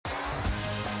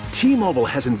T-Mobile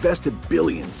has invested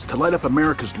billions to light up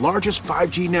America's largest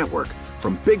 5G network,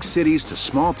 from big cities to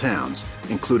small towns,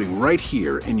 including right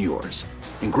here in yours.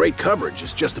 And great coverage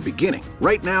is just the beginning.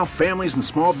 Right now, families and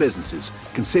small businesses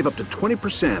can save up to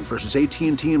 20% versus AT&T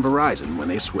and Verizon when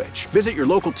they switch. Visit your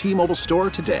local T-Mobile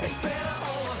store today.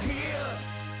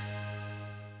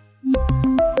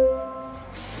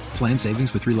 Plan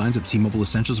savings with 3 lines of T-Mobile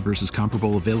Essentials versus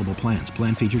comparable available plans.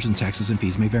 Plan features and taxes and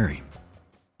fees may vary.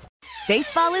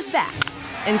 Baseball is back,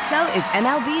 and so is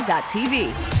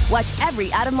MLB.tv. Watch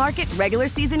every out-of-market regular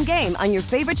season game on your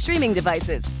favorite streaming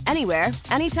devices, anywhere,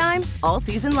 anytime, all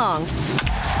season long.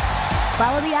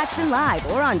 Follow the action live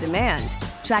or on demand.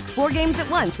 Track 4 games at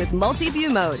once with multi-view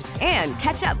mode and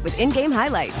catch up with in-game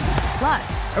highlights.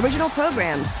 Plus, original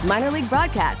programs, minor league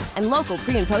broadcasts, and local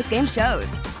pre- and post-game shows.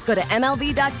 Go to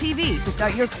MLB.tv to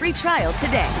start your free trial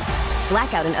today.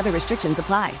 Blackout and other restrictions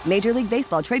apply. Major League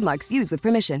Baseball trademarks used with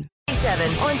permission. 7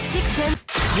 on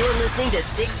 610. You're listening to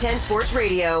 610 Sports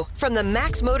Radio from the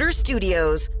Max Motors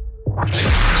Studios.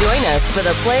 Join us for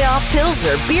the Playoff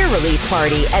Pilsner Beer Release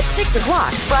Party at 6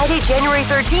 o'clock, Friday, January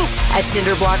 13th at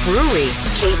Cinderblock Brewery,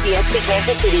 KCSP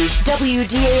Kansas City,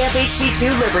 WDAF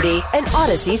HD2 Liberty, and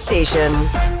Odyssey Station.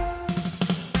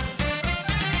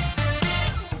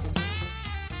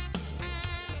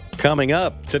 Coming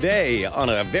up today on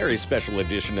a very special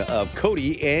edition of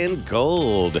Cody and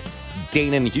Gold.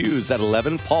 Danon Hughes at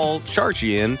 11, Paul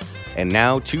Charchian, and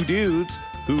now 2 dudes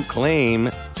who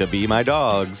claim to be my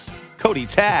dogs, Cody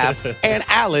Tapp and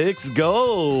Alex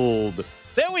Gold.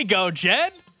 There we go,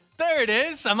 Jed. There it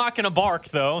is. I'm not going to bark,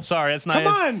 though. Sorry, that's not.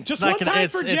 Come on, just one time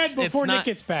for Jed before Nick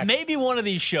gets back. Maybe one of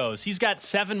these shows. He's got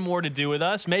 7 more to do with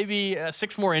us. Maybe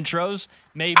 6 more intros.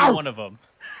 Maybe one of them.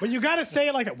 But you got to say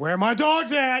it like that. Where are my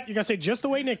dogs at? You got to say it just the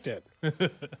way Nick did.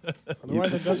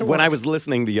 Otherwise, it doesn't work. When I was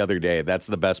listening the other day, that's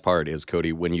the best part is,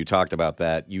 Cody, when you talked about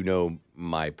that, you know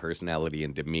my personality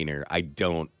and demeanor. I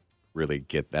don't really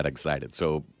get that excited.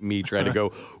 So me trying to go,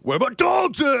 where my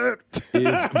dogs at?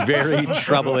 Is very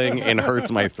troubling and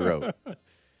hurts my throat.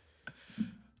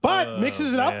 But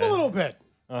mixes it up a little bit.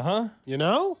 Uh-huh. You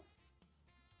know?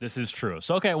 This is true.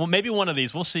 So, okay, well, maybe one of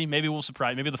these. We'll see. Maybe we'll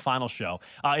surprise. Maybe the final show.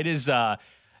 It is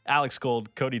Alex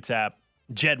Gold, Cody Tapp,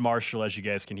 Jed Marshall, as you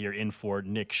guys can hear, in for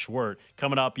Nick Schwerdt.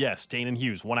 Coming up, yes, Danon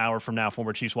Hughes. 1 hour from now,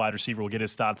 former Chiefs wide receiver will get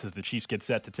his thoughts as the Chiefs get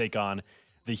set to take on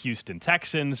the Houston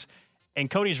Texans. And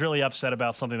Cody's really upset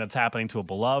about something that's happening to a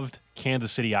beloved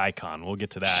Kansas City icon. We'll get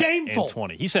to that Shameful. in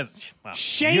 20. He says, wow,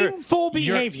 Shameful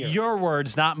behavior. Your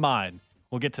words, not mine.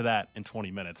 We'll get to that in 20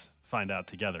 minutes. Find out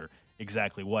together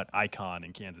exactly what icon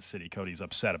in Kansas City Cody's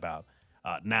upset about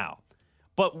now.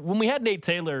 But when we had Nate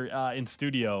Taylor in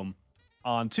studio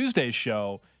on Tuesday's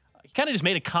show, he kind of just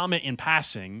made a comment in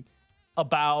passing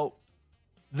about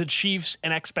the Chiefs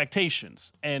and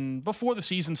expectations. And before the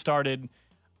season started,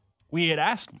 we had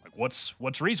asked him, like,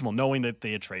 what's reasonable, knowing that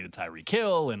they had traded Tyreek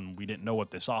Hill and we didn't know what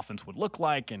this offense would look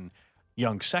like, and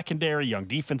young secondary, young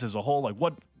defense as a whole. Like,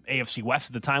 what AFC West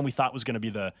at the time we thought was going to be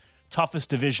the toughest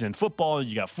division in football.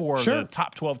 You got 4 of the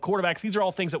top 12 quarterbacks. These are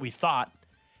all things that we thought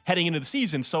heading into the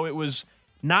season. So it was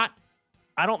not,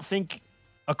 I don't think,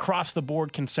 across the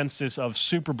board consensus of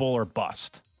Super Bowl or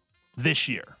bust this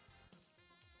year.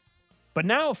 But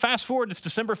now, fast forward, it's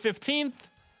December 15th.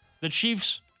 The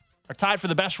Chiefs are tied for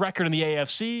the best record in the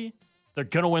AFC. They're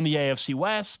going to win the AFC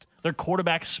West. Their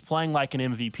quarterback's playing like an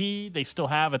MVP. They still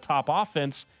have a top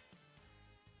offense.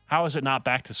 How is it not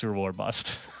back to Super Bowl or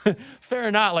bust? Fair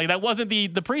or not. Like, that wasn't the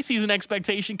preseason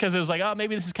expectation, because it was like, oh,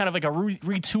 maybe this is kind of like a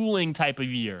retooling type of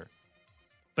year.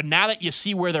 But now that you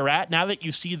see where they're at, now that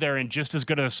you see they're in just as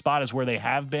good a spot as where they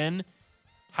have been,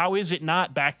 how is it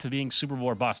not back to being Super Bowl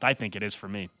or bust? I think it is for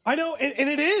me. I know, and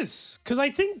it is. Because I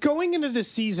think going into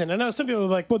this season, I know some people are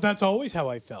like, well, that's always how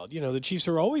I felt. You know, the Chiefs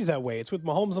are always that way. It's with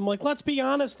Mahomes. I'm like, let's be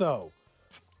honest, though.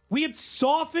 We had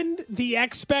softened the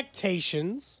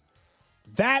expectations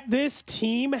that this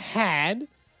team had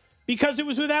because it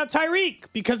was without Tyreek,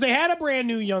 because they had a brand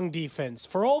new young defense.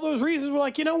 For all those reasons, we're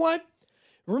like, you know what?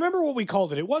 Remember what we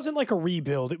called it. It wasn't like a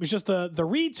rebuild. It was just the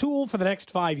retool for the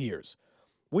next 5 years.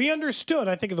 We understood,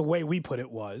 I think the way we put it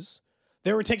was,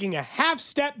 they were taking a half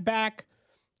step back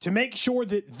to make sure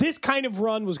that this kind of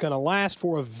run was going to last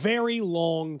for a very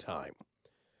long time.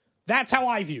 That's how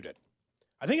I viewed it.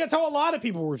 I think that's how a lot of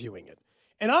people were viewing it.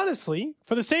 And honestly,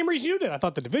 for the same reason you did, I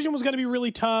thought the division was going to be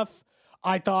really tough.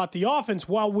 I thought the offense,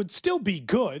 while would still be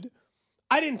good,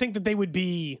 I didn't think that they would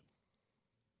be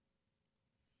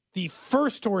the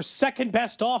first or second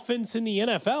best offense in the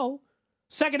NFL.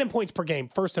 Second in points per game,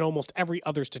 first in almost every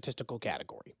other statistical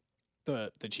category,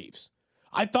 the Chiefs.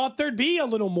 I thought there'd be a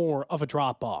little more of a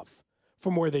drop-off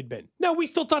from where they'd been. Now, we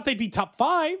still thought they'd be top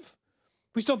 5.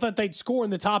 We still thought they'd score in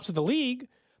the tops of the league.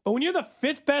 But when you're the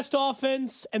 5th best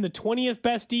offense and the 20th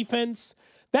best defense,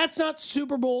 that's not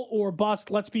Super Bowl or bust.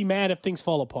 Let's be mad if things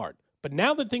fall apart. But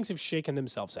now that things have shaken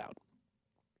themselves out,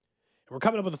 and we're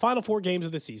coming up with the final 4 games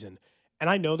of the season, and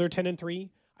I know they're 10-3.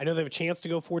 I know they have a chance to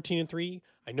go 14-3.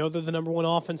 I know they're the number 1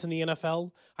 offense in the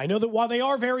NFL. I know that while they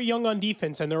are very young on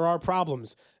defense and there are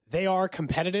problems, they are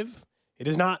competitive. It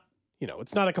is not,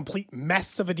 it's not a complete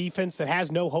mess of a defense that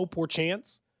has no hope or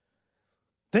chance.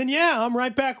 Then yeah, I'm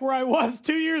right back where I was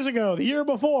 2 years ago, the year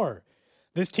before.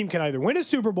 This team can either win a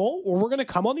Super Bowl or we're going to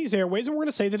come on these airways and we're going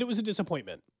to say that it was a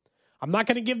disappointment. I'm not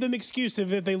going to give them excuse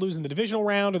if they lose in the divisional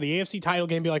round or the AFC title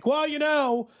game. Be like, well,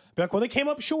 they came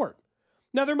up short.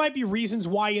 Now, there might be reasons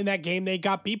why in that game they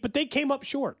got beat, but they came up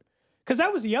short. Because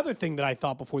that was the other thing that I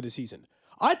thought before the season.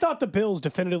 I thought the Bills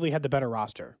definitively had the better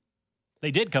roster. They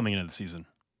did coming into the season.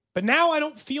 But now I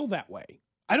don't feel that way.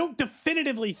 I don't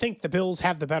definitively think the Bills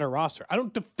have the better roster. I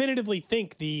don't definitively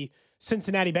think the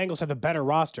Cincinnati Bengals have the better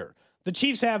roster. The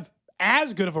Chiefs have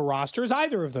as good of a roster as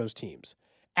either of those teams.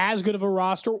 As good of a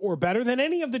roster or better than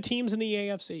any of the teams in the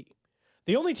AFC.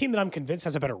 The only team that I'm convinced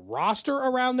has a better roster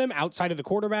around them outside of the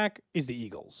quarterback is the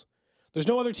Eagles. There's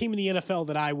no other team in the NFL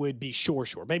that I would be sure.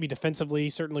 Maybe defensively,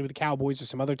 certainly with the Cowboys or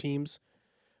some other teams.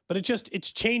 But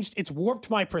it's changed. It's warped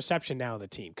my perception now of the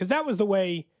team. Because that was the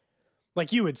way,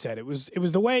 like you had said, it was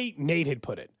the way Nate had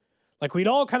put it. Like we'd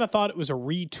all kind of thought it was a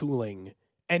retooling.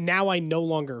 And now I no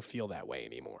longer feel that way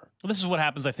anymore. Well, this is what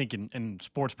happens, I think, in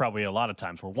sports probably a lot of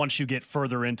times, where once you get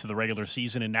further into the regular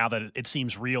season and now that it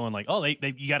seems real and like,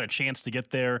 you got a chance to get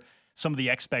there, some of the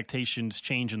expectations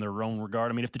change in their own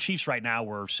regard. I mean, if the Chiefs right now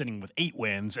were sitting with 8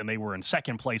 wins and they were in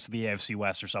second place of the AFC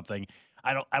West or something,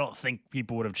 I don't think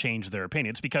people would have changed their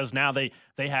opinion. It's because now they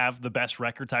have the best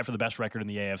record, tied for the best record in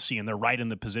the AFC, and they're right in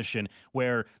the position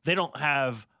where they don't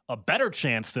have a better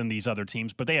chance than these other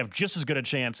teams, but they have just as good a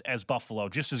chance as Buffalo,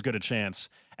 just as good a chance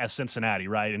as Cincinnati,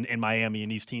 right? And Miami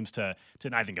and these teams to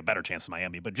I think a better chance than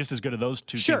Miami, but just as good as those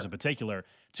two teams in particular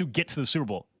to get to the Super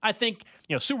Bowl. I think,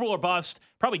 Super Bowl or bust,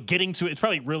 probably getting to it. It's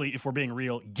probably really, if we're being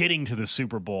real, getting to the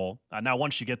Super Bowl. Now,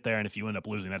 once you get there and if you end up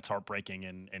losing, that's heartbreaking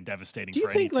and devastating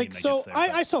for any team that gets there.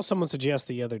 I saw someone suggest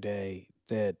the other day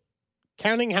that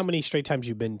counting how many straight times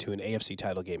you've been to an AFC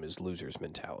title game is loser's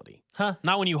mentality. Huh?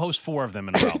 Not when you host 4 of them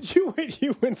in a row.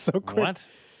 you win so quick. What?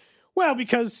 Well,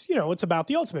 because, it's about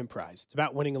the ultimate prize. It's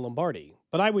about winning a Lombardi.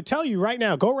 But I would tell you right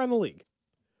now, go around the league.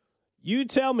 You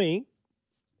tell me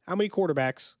how many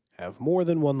quarterbacks have more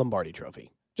than 1 Lombardi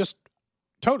trophy. Just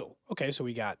total. Okay, so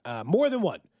we got more than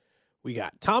 1. We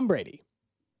got Tom Brady.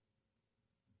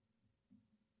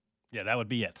 Yeah, that would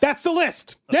be it. That's the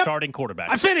list. Starting quarterback.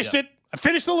 I finished it. I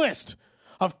finished the list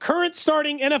of current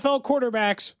starting NFL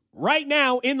quarterbacks right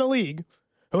now in the league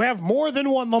who have more than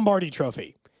 1 Lombardi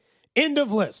trophy. End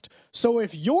of list. So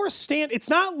if your it's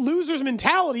not loser's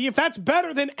mentality if that's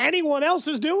better than anyone else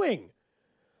is doing.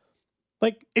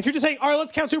 Like, if you're just saying, all right,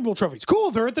 let's count Super Bowl trophies.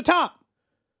 Cool, they're at the top.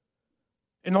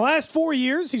 In the last 4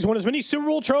 years, he's won as many Super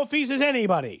Bowl trophies as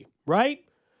anybody, right?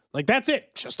 Like, that's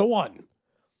it. Just the 1.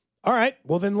 All right,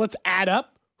 well, then let's add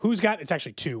up. It's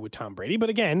actually 2 with Tom Brady, but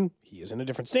again, he is in a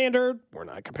different standard. We're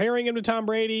not comparing him to Tom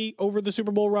Brady over the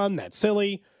Super Bowl run. That's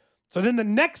silly. So then the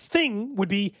next thing would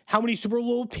be, how many Super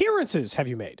Bowl appearances have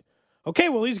you made? Okay,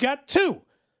 well, he's got 2.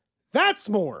 That's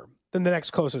more than the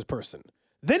next closest person.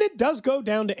 Then it does go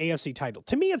down to AFC title.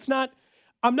 To me,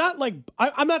 I'm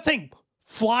not saying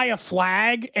fly a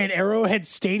flag at Arrowhead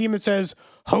Stadium that says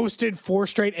hosted 4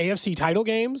 straight AFC title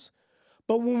games.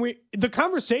 But the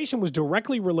conversation was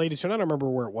directly related to, and I don't remember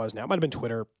where it was now, it might have been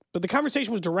Twitter, but the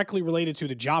conversation was directly related to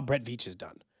the job Brett Veach has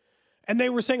done. And they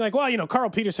were saying like, well, Carl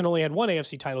Peterson only had 1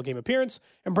 AFC title game appearance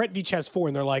and Brett Veach has 4.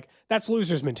 And they're like, that's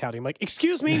loser's mentality. I'm like,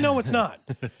 excuse me? No, it's not.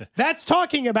 That's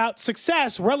talking about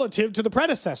success relative to the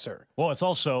predecessor. Well,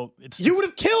 you would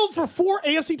have killed for 4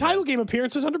 AFC title game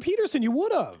appearances under Peterson. You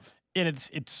would have. And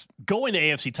it's going to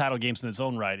AFC title games in its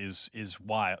own right is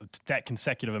wild, that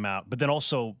consecutive amount. But then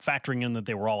also factoring in that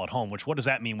they were all at home, which what does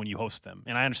that mean when you host them?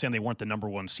 And I understand they weren't the number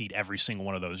 1 seed every single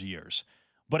one of those years.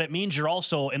 But it means you're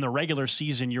also, in the regular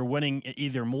season, you're winning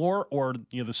either more or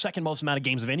the second most amount of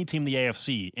games of any team in the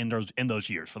AFC in those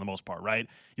years for the most part, right?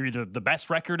 You're either the best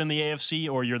record in the AFC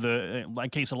or you're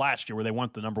like case of last year where they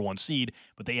weren't the number 1 seed,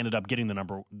 but they ended up getting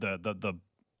the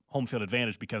home field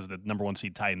advantage because the number 1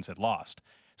 seed Titans had lost.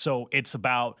 So it's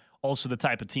about also the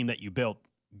type of team that you built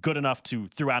good enough to,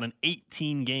 throughout an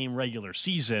 18-game regular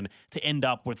season, to end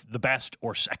up with the best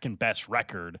or second best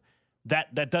record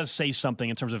that does say something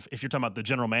in terms of, if you're talking about the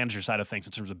general manager side of things,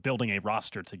 in terms of building a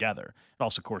roster together. It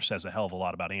also, of course, says a hell of a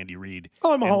lot about Andy Reid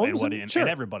and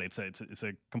everybody. It's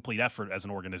a complete effort as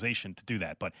an organization to do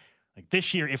that. But like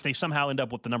this year, if they somehow end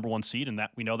up with the number 1 seed, and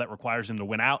that we know that requires them to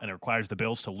win out, and it requires the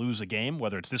Bills to lose a game,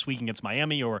 whether it's this week against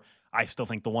Miami, or I still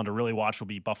think the one to really watch will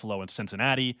be Buffalo and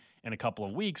Cincinnati in a couple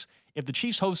of weeks. If the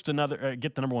Chiefs host get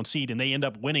the number 1 seed, and they end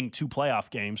up winning 2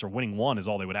 playoff games, or winning 1 is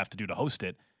all they would have to do to host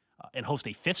it, and host a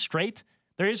 5th straight,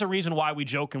 there is a reason why we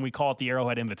joke and we call it the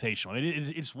Arrowhead Invitational.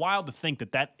 It's wild to think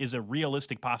that is a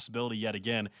realistic possibility yet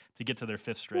again to get to their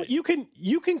 5th straight. Well,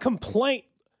 you can complain.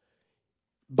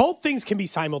 Both things can be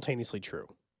simultaneously true.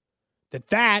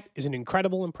 That is an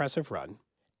incredible, impressive run,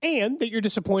 and that you're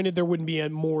disappointed there wouldn't be a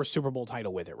more Super Bowl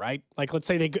title with it, right? Like, let's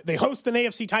say they host an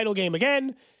AFC title game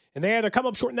again, and they either come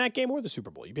up short in that game or the Super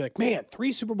Bowl. You'd be like, man,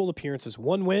 3 Super Bowl appearances,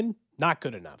 1 win, not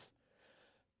good enough.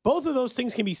 Both of those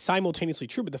things can be simultaneously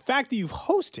true, but the fact that you've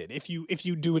hosted, if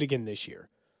you do it again this year,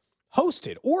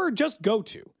 hosted or just go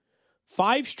to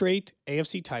 5 straight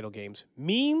AFC title games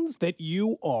means that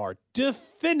you are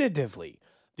definitively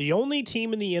the only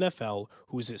team in the NFL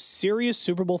who is a serious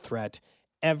Super Bowl threat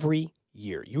every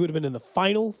year. You would have been in the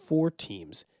final 4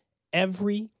 teams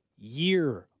every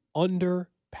year under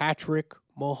Patrick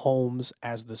Mahomes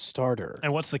as the starter.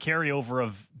 And what's the carryover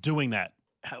of doing that?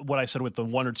 What I said with the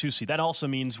 1 or 2 seed, that also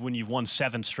means when you've won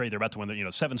 7 straight, they're about to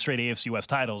win 7 straight AFC West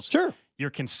titles. Sure.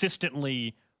 You're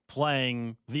consistently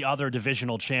playing the other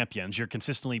divisional champions. You're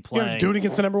consistently playing. You're doing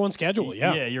against the number 1 schedule.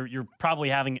 Yeah. Yeah. You're probably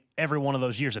having every one of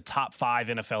those years a top 5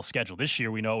 NFL schedule. This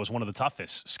year, we know it was one of the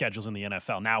toughest schedules in the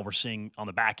NFL. Now we're seeing on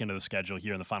the back end of the schedule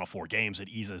here in the final 4 games, it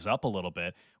eases up a little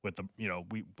bit with the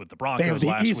with the Broncos. They have the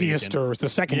last easiest week or the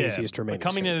second easiest remaining. But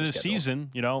coming into the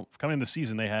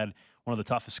season, they had one of the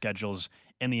toughest schedules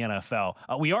in the NFL.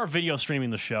 We are video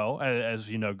streaming the show. As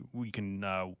you know, we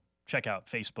can check out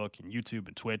Facebook and YouTube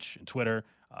and Twitch and Twitter.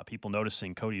 People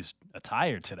noticing Cody's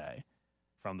attire today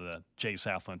from the Jay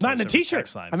Southland. Not in a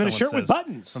T-shirt. I'm in a shirt with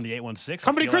buttons. From the 816.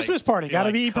 Company Christmas party. Got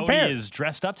to be prepared. Cody is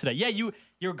dressed up today. Yeah,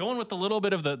 you're going with a little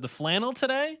bit of the flannel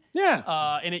today. Yeah.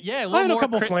 I had a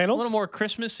couple flannels. A little more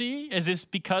Christmassy. Is this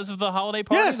because of the holiday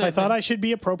party? Yes, I thought I should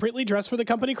be appropriately dressed for the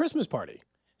company Christmas party.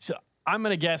 So I'm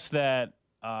going to guess that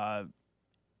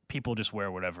people just wear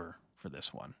whatever for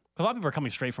this one. A lot of people are coming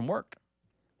straight from work.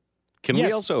 Can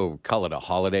we also call it a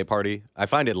holiday party? I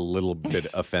find it a little bit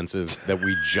offensive that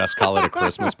we just call it a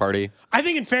Christmas party. I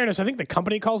think, in fairness, the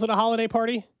company calls it a holiday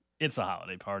party. It's a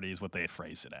holiday party is what they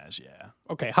phrase it as, yeah.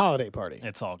 Okay, holiday party.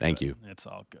 It's all good. Thank you. It's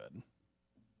all good.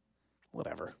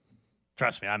 Whatever.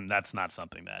 Trust me, that's not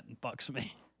something that bugs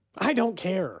me. I don't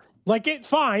care. It's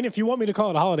fine. If you want me to call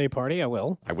it a holiday party, I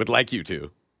will. I would like you to.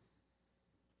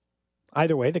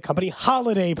 Either way, the company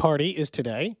holiday party is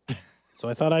today. So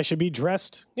I thought I should be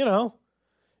dressed, in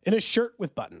a shirt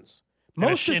with buttons.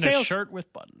 A shirt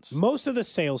with buttons. Most of the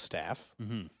sales staff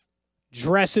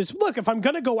dresses. Look, if I'm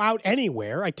going to go out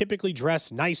anywhere, I typically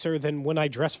dress nicer than when I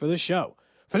dress for this show.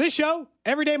 For this show,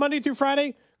 every day, Monday through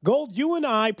Friday, Gold, you and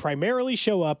I primarily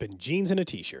show up in jeans and a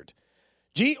T-shirt.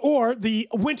 Or the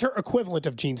winter equivalent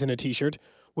of jeans and a T-shirt,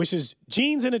 which is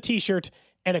jeans and a T-shirt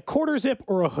and a quarter zip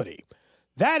or a hoodie.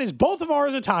 That is both of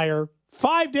ours attire,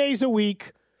 5 days a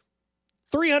week,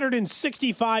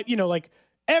 365,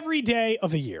 every day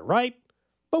of the year, right?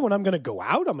 But when I'm going to go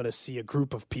out, I'm going to see a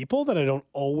group of people that I don't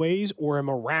always or am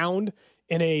around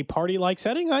in a party-like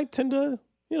setting. I tend to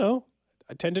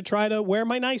try to wear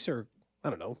my nicer,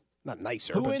 not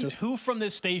nicer, who from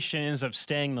this station ends up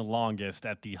staying the longest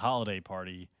at the holiday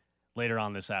party later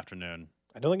on this afternoon?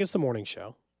 I don't think it's the morning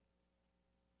show.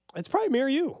 It's probably me or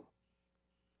you.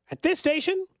 At this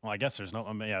station? Well, I guess there's no.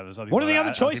 There's other people. What are the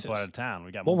other choices? People out of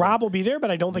town. Rob will be there, but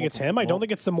I don't think it's him. I don't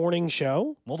think it's the morning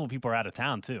show. Multiple people are out of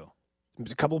town too.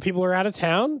 A couple of people are out of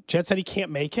town. Jet said he can't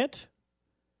make it.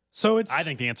 So it's. I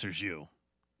think the answer is you.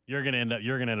 You're gonna end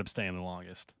up staying the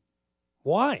longest.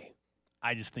 Why?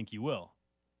 I just think you will.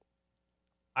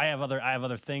 I have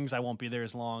other things. I won't be there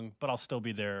as long, but I'll still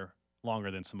be there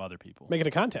longer than some other people. Make it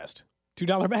a contest.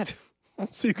 $2 bet.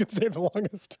 So you can stay the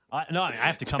longest. No, I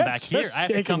have to come back here. I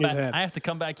have to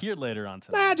come back here later on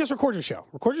tonight. Just record your show.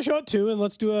 Record your show at 2, and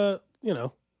let's do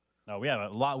No, we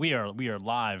have a lot. We are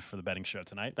live for the betting show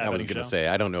tonight. I was going to say,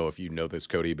 I don't know if you know this,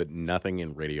 Cody, but nothing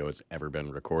in radio has ever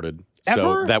been recorded. Ever?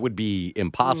 So that would be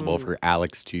impossible for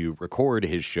Alex to record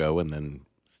his show and then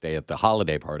stay at the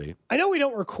holiday party. I know we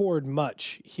don't record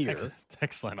much here.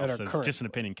 Text line says, just an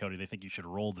opinion, Cody. They think you should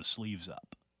roll the sleeves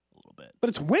up a little bit. But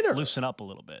it's winter. Loosen up a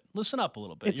little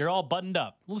bit. You're all buttoned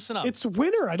up. Loosen up. It's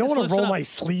winter. I don't want to roll my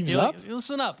sleeves up.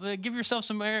 Listen up. Give yourself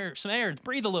some air.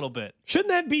 Breathe a little bit. Shouldn't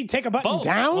that be take a button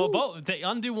down? Well, both.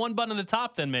 Undo one button at the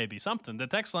top, then maybe something. The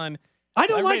text line. I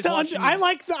don't like the.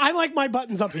 I like my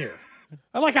buttons up here.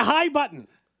 I like a high button.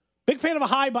 Big fan of a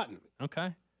high button.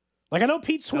 Okay. Like I know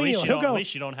Pete Sweeney. He'll go. At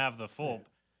least you don't have the full.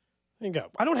 There you go.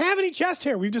 I don't have any chest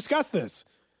hair. We've discussed this.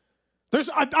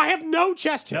 I have no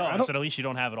chest hair. No, I said at least you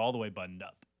don't have it all the way buttoned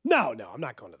up. No, I'm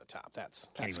not going to the top. That's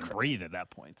Can't even crazy. breathe at that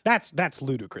point. That's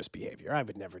ludicrous behavior. I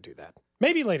would never do that.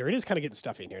 Maybe later. It is kind of getting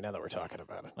stuffy in here now that we're talking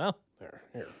about it. Well, here.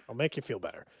 I'll make you feel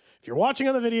better. If you're watching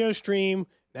on the video stream,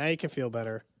 now you can feel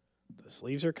better. The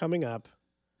sleeves are coming up.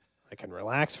 I can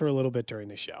relax for a little bit during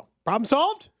the show. Problem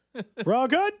solved? We're all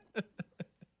good?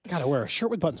 Gotta wear a shirt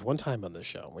with buttons one time on this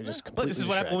show. We just completely But this is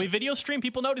what happens when we video stream.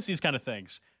 People notice these kind of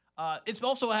things. It's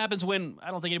also what happens when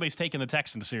I don't think anybody's taking the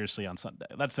Texans seriously on Sunday.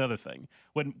 That's the other thing.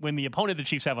 When the opponent the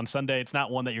Chiefs have on Sunday, it's not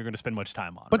one that you're going to spend much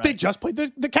time on. But they just played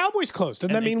the Cowboys close.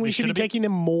 Doesn't that mean we should be taking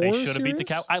them more They serious? should have beat the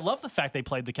Cowboys. I love the fact they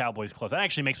played the Cowboys close. That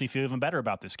actually makes me feel even better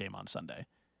about this game on Sunday.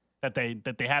 That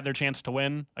they had their chance to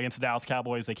win against the Dallas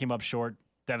Cowboys. They came up short.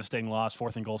 Devastating loss.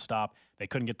 4th and goal stop. They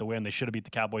couldn't get the win. They should have beat the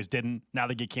Cowboys. Didn't. Now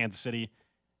they get Kansas City.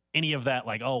 Any of that,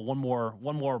 like, one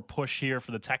more push here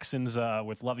for the Texans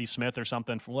with Lovie Smith or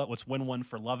something. Let's win one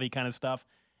for Lovie kind of stuff.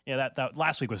 Yeah, that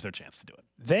last week was their chance to do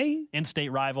it.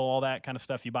 In-state rival, all that kind of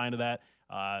stuff. You buy into that.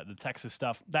 The Texas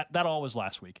stuff. That all was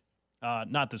last week.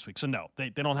 Not this week. So, no, they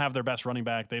don't have their best running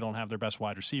back. They don't have their best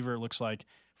wide receiver, it looks like,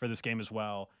 for this game as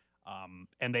well.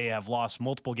 And they have lost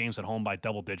multiple games at home by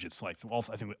double digits. Like,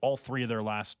 I think all 3 of their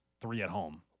last 3 at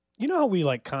home. You know how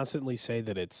we constantly say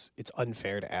that it's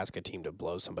unfair to ask a team to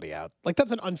blow somebody out?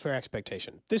 That's an unfair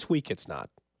expectation. This week it's not.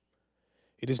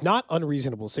 It is not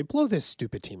unreasonable to say, blow this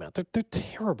stupid team out. They're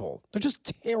terrible. They're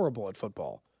just terrible at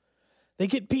football. They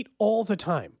get beat all the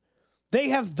time. They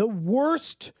have the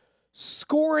worst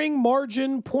scoring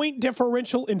margin point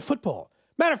differential in football.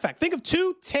 Matter of fact, think of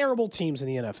 2 terrible teams in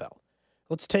the NFL.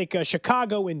 Let's take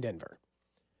Chicago and Denver.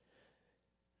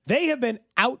 They have been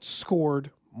outscored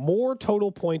more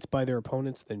total points by their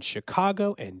opponents than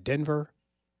Chicago and Denver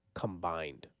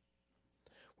combined.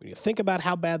 When you think about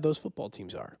how bad those football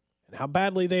teams are and how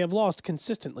badly they have lost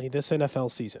consistently this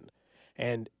NFL season,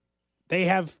 and they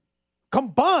have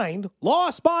combined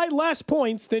lost by less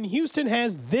points than Houston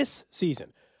has this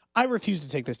season, I refuse to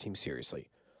take this team seriously.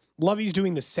 Lovey's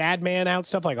doing the sad man out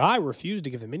stuff I refuse to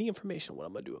give them any information on what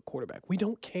I'm going to do at quarterback. We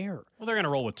don't care. Well, they're going to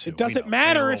roll with 2. It doesn't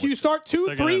matter if you start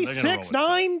 2, 3, 6,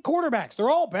 9 quarterbacks. They're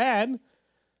all bad.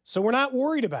 So we're not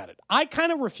worried about it. I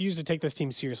kind of refuse to take this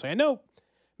team seriously. I know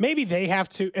maybe they have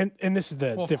to, and this is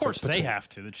the difference. Of course they have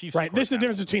to. The Chiefs, right? This is the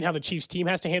difference between how the Chiefs team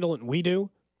has to handle it and we do,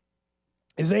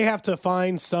 is they have to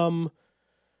find something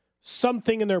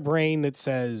in their brain that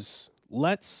says,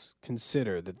 let's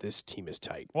consider that this team is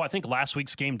tight. Well, I think last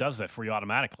week's game does that for you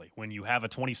automatically. When you have a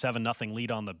 27-0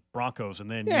 lead on the Broncos,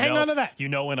 and then hang on to that.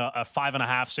 In a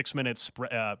 5.5, 6 minute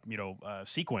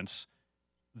sequence,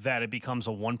 that it becomes a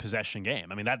 1-possession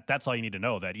game. I mean, that's all you need to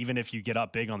know. That even if you get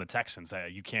up big on the Texans,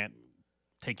 that you can't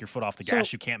take your foot off the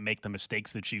gas. You can't make the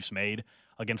mistakes the Chiefs made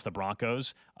against the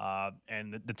Broncos.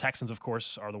 And the Texans, of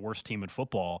course, are the worst team in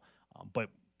football. But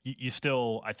you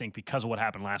still, I think, because of what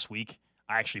happened last week,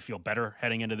 I actually feel better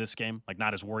heading into this game,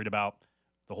 not as worried about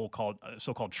the whole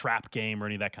so-called trap game or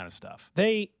any of that kind of stuff.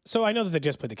 So I know that they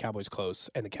just played the Cowboys close,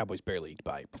 and the Cowboys barely eked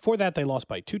by. Before that, they lost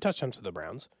by 2 touchdowns to the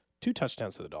Browns, 2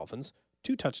 touchdowns to the Dolphins,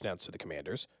 2 touchdowns to the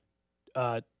Commanders,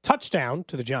 touchdown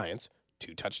to the Giants,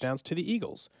 2 touchdowns to the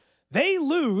Eagles. They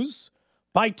lose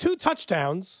by 2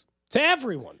 touchdowns to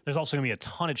everyone. There's also going to be a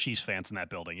ton of Chiefs fans in that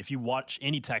building. If you watch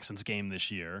any Texans game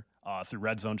this year through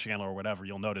Red Zone Channel or whatever,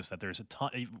 you'll notice that there's a ton,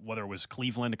 whether it was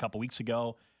Cleveland a couple weeks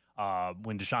ago,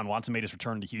 when Deshaun Watson made his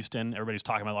return to Houston, everybody's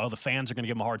talking about, the fans are going to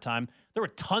give him a hard time. There were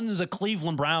tons of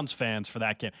Cleveland Browns fans for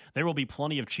that game. There will be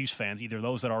plenty of Chiefs fans, either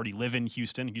those that already live in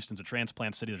Houston. Houston's a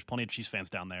transplant city. There's plenty of Chiefs fans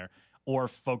down there, or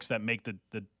folks that make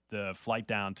the flight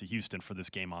down to Houston for this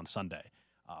game on Sunday.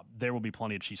 There will be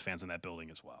plenty of Chiefs fans in that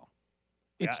building as well.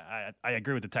 I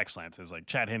agree with the text line. It says,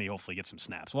 Chad Henne hopefully gets some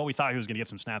snaps. Well, we thought he was going to get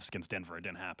some snaps against Denver. It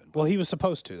didn't happen. Well, he was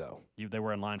supposed to, though. They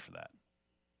were in line for that.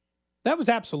 That was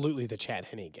absolutely the Chad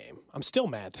Henne game. I'm still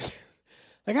mad.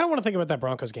 I don't want to think about that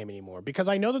Broncos game anymore because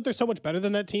I know that they're so much better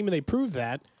than that team, and they proved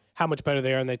that, how much better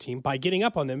they are in that team, by getting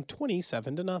up on them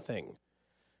 27-0.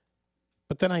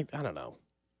 But then I don't know.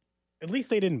 At least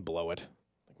they didn't blow it.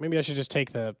 Maybe I should just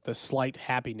take the slight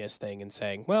happiness thing and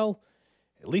saying, well,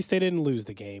 at least they didn't lose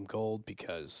the game, Gold,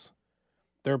 because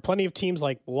there are plenty of teams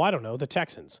like, the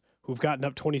Texans, who've gotten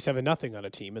up 27-0 on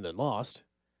a team and then lost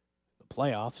the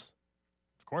playoffs.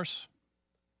 course.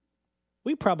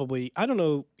 We probably, I don't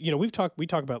know, we talk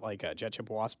about like Jet Chip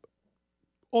Wasp,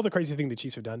 all the crazy thing the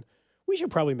Chiefs have done. We should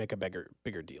probably make a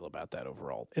bigger deal about that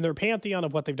overall. In their pantheon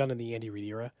of what they've done in the Andy Reid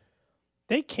era,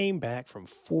 they came back from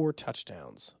 4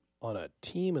 touchdowns on a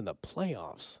team in the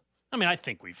playoffs. I mean, I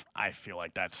feel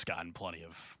like that's gotten plenty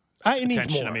of It needs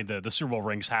attention. more. I mean, the Super Bowl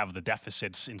rings have the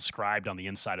deficits inscribed on the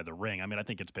inside of the ring. I mean, I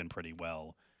think it's been pretty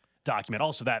well documented.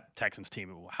 Also, that Texans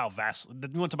team, how vast,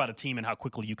 what's about a team and how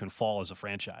quickly you can fall as a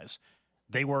franchise.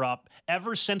 They were up.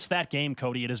 Ever since that game,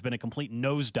 Cody, it has been a complete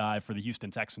nosedive for the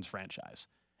Houston Texans franchise.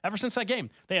 Ever since that game.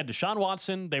 They had Deshaun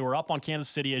Watson. They were up on Kansas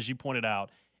City, as you pointed out,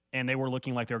 and they were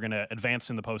looking like they were going to advance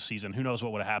in the postseason. Who knows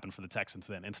what would have happened for the Texans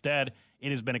then. Instead, it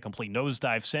has been a complete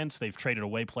nosedive since. They've traded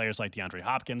away players like DeAndre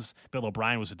Hopkins. Bill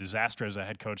O'Brien was a disaster as a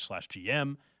head coach /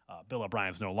 GM. Bill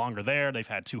O'Brien's no longer there. They've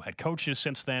had 2 head coaches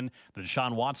since then. The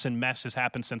Deshaun Watson mess has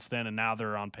happened since then, and now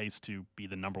they're on pace to be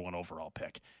the number 1 overall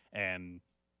pick. And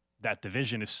that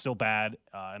division is still bad,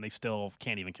 and they still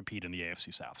can't even compete in the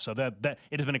AFC South. So that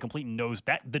it has been a complete nose.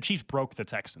 That the Chiefs broke the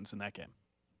Texans in that game.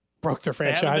 Broke their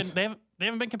franchise. They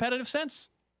haven't been competitive since.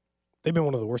 They've been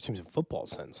one of the worst teams in football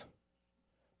since.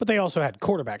 But they also had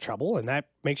quarterback trouble, and that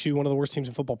makes you one of the worst teams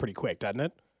in football pretty quick, doesn't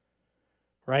it?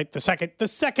 Right? The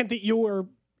second that you were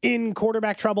in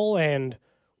quarterback trouble and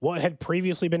what had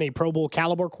previously been a Pro Bowl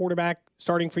caliber quarterback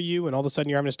starting for you, and all of a sudden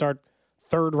you're having to start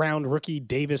 3rd-round rookie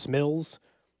Davis Mills.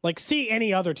 Like, see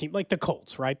any other team, like the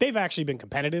Colts, right? They've actually been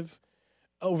competitive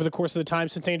over the course of the time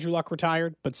since Andrew Luck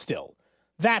retired, but still,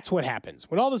 that's what happens.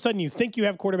 When all of a sudden you think you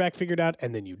have quarterback figured out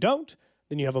and then you don't,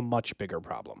 then you have a much bigger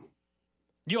problem.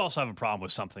 You also have a problem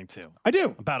with something, too. I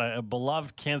do. About a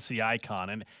beloved Kansas City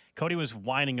icon, and Cody was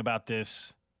whining about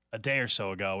this a day or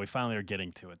so ago. We finally are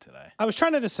getting to it today. I was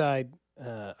trying to decide.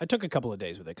 I took a couple of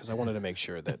days with it because I wanted to make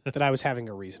sure that I was having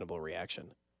a reasonable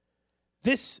reaction.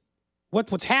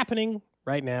 What's happening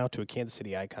right now to a Kansas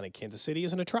City icon in Kansas City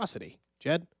is an atrocity,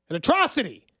 Jed. An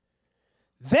atrocity.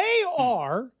 They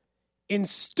are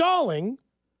installing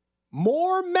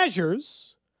more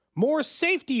measures, more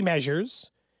safety measures,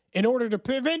 in order to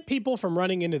prevent people from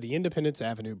running into the Independence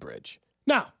Avenue Bridge.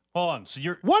 Now, hold on. So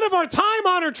one of our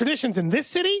time-honored traditions in this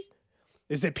city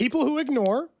is that people who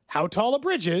ignore how tall a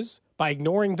bridge is by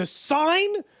ignoring the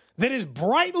sign that is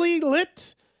brightly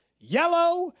lit,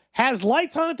 yellow, has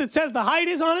lights on it that says the height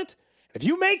is on it. If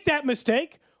you make that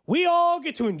mistake, we all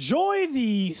get to enjoy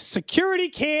the security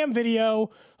cam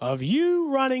video of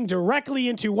you running directly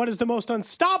into what is the most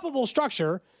unstoppable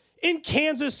structure in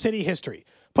Kansas City history.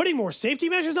 Putting more safety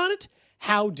measures on it?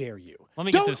 How dare you? Let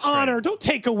me get this straight. Don't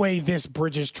take away this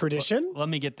bridge's tradition. Let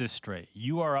me get this straight.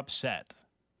 You are upset,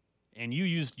 and you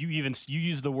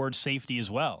used the word safety as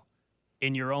well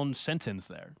in your own sentence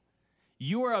there.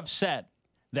 You are upset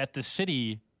that the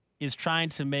city is trying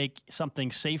to make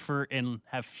something safer and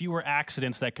have fewer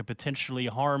accidents that could potentially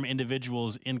harm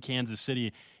individuals in Kansas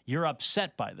City. You're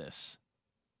upset by this.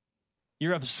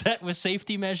 You're upset with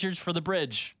safety measures for the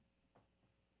bridge.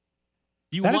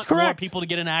 You That want is correct. more people to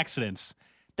get in accidents.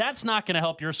 That's not going to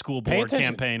help your school board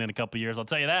campaign in a couple of years. I'll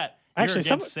tell you that. Actually,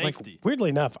 You're against safety. Weirdly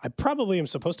enough, I probably am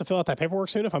supposed to fill out that paperwork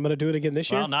soon if I'm going to do it again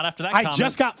this year. Well, not after that I comment.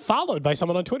 just got followed by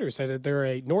someone on Twitter who said that they're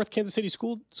a North Kansas City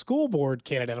school board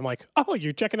candidate. I'm like, oh,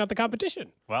 you're checking out the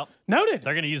competition. Well, noted.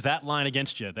 They're going to use that line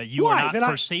against you, that you Why? are That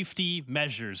not for safety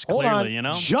measures, Hold clearly, on. you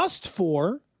know? Just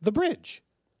for the bridge.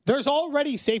 There's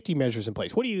already safety measures in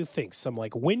place. What do you think? Some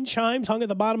like wind chimes hung at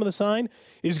the bottom of the sign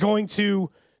is going to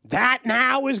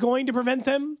prevent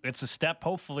them It's a step,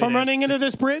 hopefully, from running into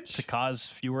this bridge? to cause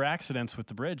fewer accidents with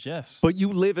the bridge, yes. But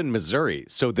you live in Missouri,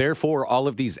 so therefore all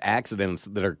of these accidents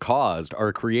that are caused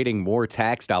are creating more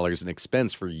tax dollars and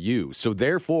expense for you. So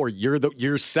therefore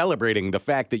you're celebrating the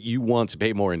fact that you want to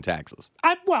pay more in taxes.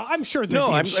 I'm sure that the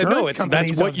insurance that's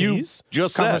companies what of you these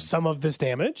just cover said. some of this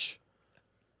damage.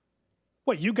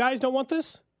 What, you guys don't want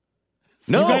this?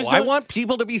 No, You guys I don't- want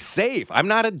people to be safe. I'm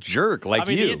not a jerk like I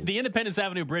mean, you. the Independence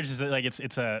Avenue Bridge is like it's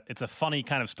a funny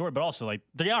kind of story, but also like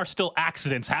there are still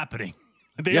accidents happening.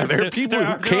 Yeah, there are people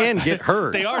who can get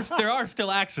hurt. There are still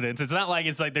accidents. It's not like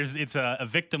it's a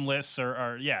victimless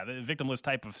or the victimless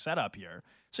type of setup here.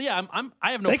 So yeah,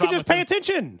 I have no. They could problem just with pay them.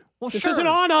 attention. Well, this sure. isn't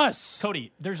on us.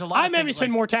 Cody, there's a lot. I'm of having to things,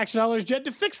 spend like, more tax dollars, Jed,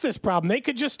 to fix this problem. They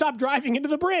could just stop driving into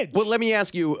the bridge. Well, let me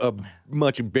ask you a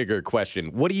much bigger question.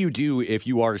 What do you do if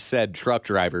you are said truck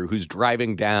driver who's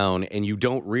driving down and you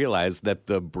don't realize that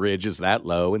the bridge is that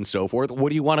low and so forth? What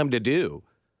do you want them to do?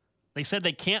 They said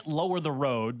they can't lower the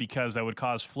road because that would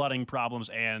cause flooding problems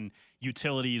and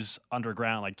utilities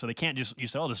underground. Like, so they can't just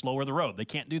lower the road. They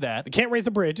can't do that. They can't raise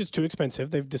the bridge. It's too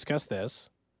expensive. They've discussed this.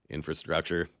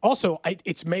 infrastructure. Also,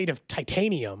 it's made of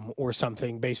titanium or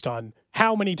something based on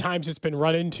how many times it's been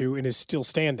run into and is still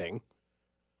standing.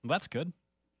 Well, that's good.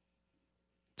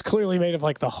 It's clearly made of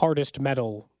like the hardest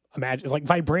metal, like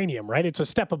vibranium, right? It's a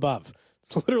step above.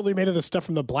 It's literally made of the stuff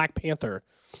from the Black Panther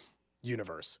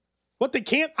universe. What they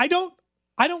can't, I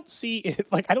don't see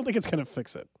it. Like, I don't think it's going to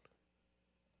fix it.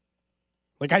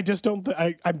 Like, I just don't,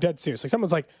 I'm dead serious. Like,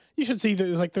 someone's like, you should see,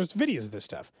 there's videos of this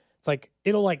stuff. It's like,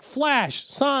 it'll like flash,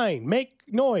 sign, make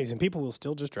noise, and people will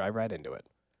still just drive right into it.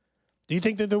 Do you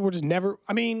think that there will just never,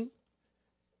 I mean,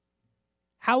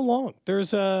 how long?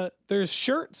 There's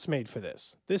shirts made for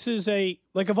this. This is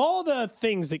like of all the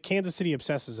things that Kansas City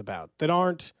obsesses about that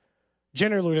aren't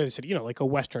generally related to the city, you know, like a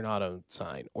Western Auto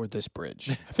sign or this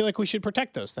bridge. I feel like we should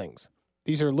protect those things.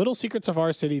 These are little secrets of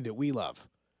our city that we love.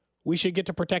 We should get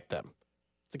to protect them.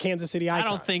 It's a Kansas City icon.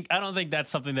 I don't think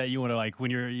that's something that you want to like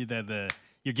when you're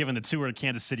you're given the tour of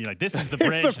Kansas City. Like, this is the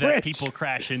bridge that people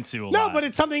crash into a lot. No, but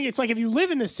it's something. It's like if you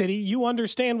live in the city, you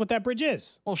understand what that bridge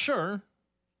is. Well, sure.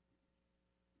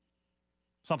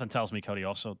 Something tells me, Cody,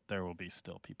 also there will be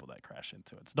still people that crash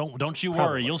into it. So don't you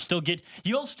worry. You'll still get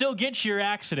your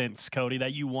accidents, Cody,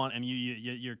 that you want and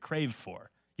you're craved for.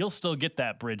 You'll still get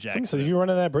that bridge accident. So if you run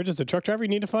into that bridge as a truck driver, you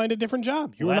need to find a different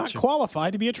job. You are not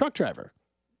qualified to be a truck driver.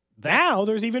 Now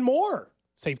there's even more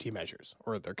safety measures,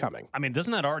 or they're coming. I mean,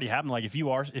 doesn't that already happen? Like if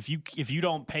you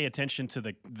don't pay attention to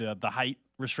the height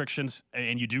restrictions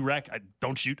and you do wreck,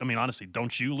 don't you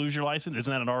lose your license?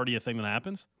 Isn't that already a thing that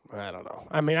happens? I don't know.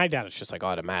 I mean, I doubt it's just like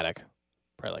automatic.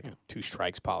 Probably like a 2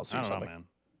 strikes policy or something. Know, man.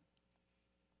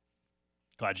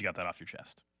 Glad you got that off your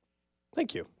chest.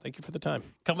 Thank you. Thank you for the time.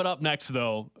 Coming up next,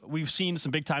 though, we've seen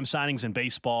some big-time signings in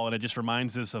baseball, and it just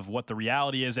reminds us of what the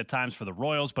reality is at times for the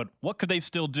Royals, but what could they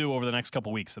still do over the next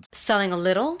couple weeks? Selling a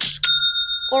little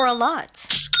or a lot?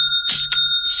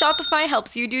 Shopify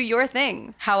helps you do your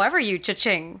thing, however you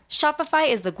cha-ching.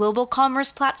 Shopify is the global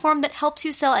commerce platform that helps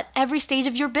you sell at every stage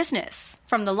of your business.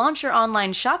 From the launch your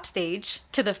online shop stage,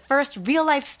 to the first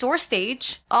real-life store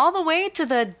stage, all the way to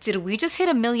the did we just hit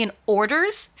 1 million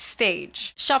orders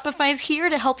stage. Shopify's here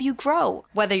to help you grow.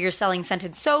 Whether you're selling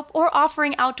scented soap or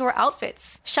offering outdoor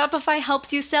outfits, Shopify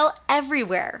helps you sell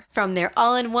everywhere. From their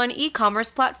all-in-one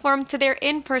e-commerce platform to their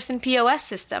in-person POS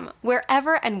system,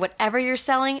 wherever and whatever you're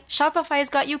selling, Shopify's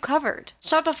got you covered.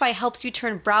 Shopify helps you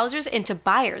turn browsers into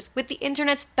buyers with the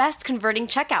internet's best converting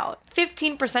checkout.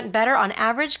 15% better on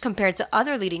average compared to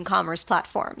other leading commerce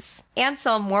platforms. And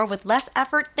sell more with less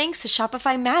effort thanks to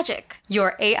Shopify Magic,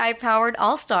 your AI-powered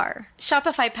all-star.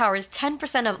 Shopify powers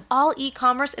 10% of all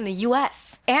e-commerce in the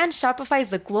U.S. And Shopify is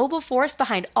the global force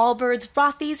behind Allbirds,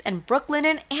 Rothy's, and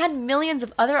Brooklinen, and millions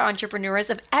of other entrepreneurs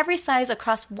of every size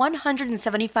across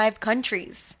 175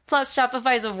 countries. Plus,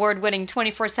 Shopify's award-winning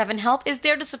 24/7 help is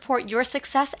there to support your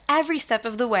success every step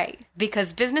of the way.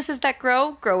 Because businesses that grow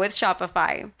with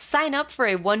Shopify. Sign up for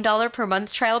a $1 per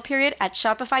month trial period at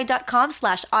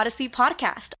shopify.com/Odyssey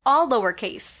Podcast, all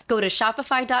lowercase. Go to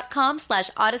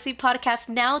shopify.com/Odyssey Podcast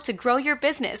now to grow your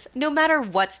business, no matter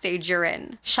what stage you're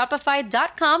in.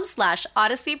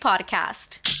 Shopify.com/Odyssey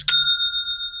Podcast.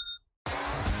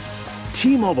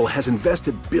 T-Mobile has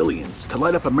invested billions to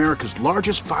light up America's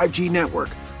largest 5G network,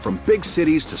 from big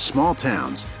cities to small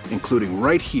towns, including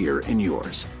right here in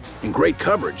yours. And great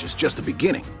coverage is just the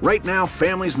beginning. Right now,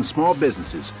 families and small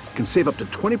businesses can save up to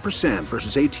 20%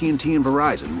 versus AT&T and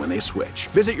Verizon when they switch.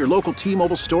 Visit your local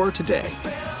T-Mobile store today.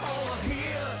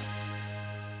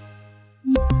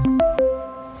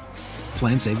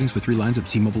 Plan savings with 3 lines of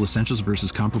T-Mobile Essentials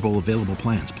versus comparable available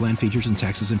plans. Plan features and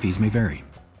taxes and fees may vary.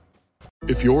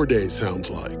 If your day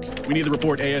sounds like, we need the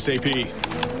report ASAP,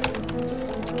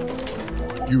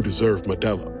 you deserve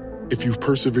Modelo. If you've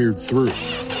persevered through,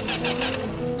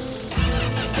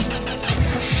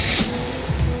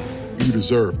 you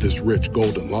deserve this rich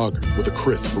golden lager with a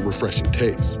crisp but refreshing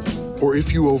taste. Or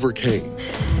if you overcame, 2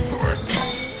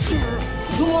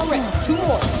 more reps, 2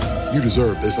 more. You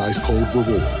deserve this ice-cold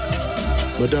reward.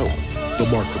 Modelo, the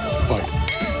Markable Fighter.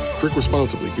 Drink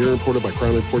responsibly. Beer imported by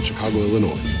Crown Imports, Chicago,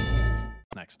 Illinois.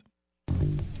 Next.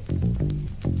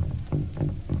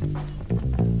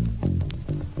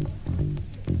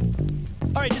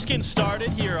 All right, just getting started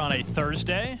here on a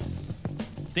Thursday.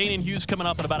 Danan Hughes coming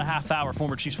up in about a half hour,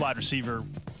 former Chiefs wide receiver.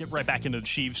 Get right back into the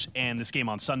Chiefs and this game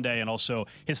on Sunday, and also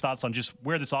his thoughts on just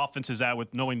where this offense is at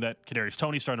with knowing that Kadarius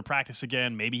Toney's starting to practice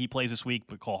again. Maybe he plays this week,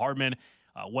 but Cole Hardman.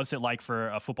 What's it like for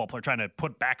a football player trying to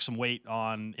put back some weight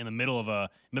on in the middle of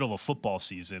a football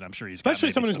season? I'm sure he's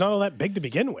especially someone who's not all that big to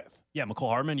begin with. Yeah, McCole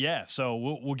Hardman. Yeah, so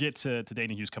we'll get to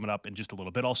Danan Hughes coming up in just a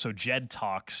little bit. Also, Jed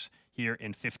talks here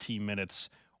in 15 minutes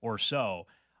or so.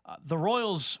 The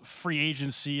Royals free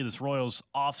agency, this Royals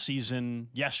offseason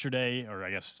yesterday, or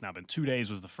I guess it's now been 2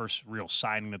 days, was the first real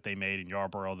signing that they made in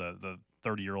Yarborough, the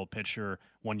 30-year-old pitcher,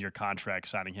 one-year contract,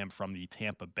 signing him from the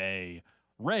Tampa Bay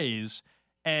Rays.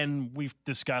 And we've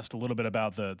discussed a little bit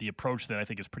about the approach that I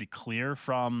think is pretty clear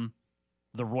from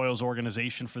the Royals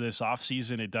organization for this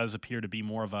offseason. It does appear to be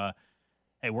more of a,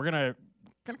 hey, we're going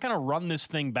to kind of run this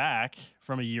thing back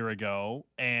from a year ago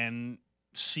and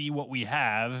see what we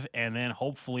have, and then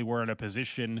hopefully we're in a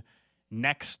position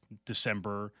next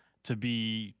December to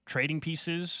be trading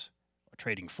pieces, or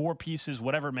trading for pieces,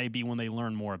 whatever it may be when they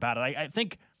learn more about it. I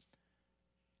think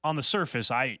on the surface,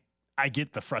 I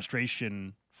get the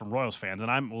frustration from Royals fans,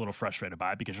 and I'm a little frustrated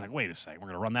by it because you're like, wait a second, we're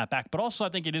going to run that back. But also I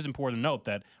think it is important to note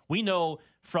that we know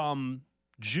from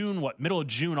June, middle of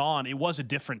June on, it was a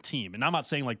different team. And I'm not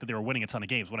saying like that they were winning a ton of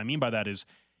games. What I mean by that is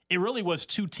it really was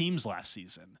two teams last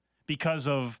season, because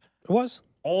of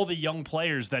all the young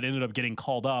players that ended up getting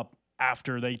called up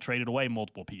after they traded away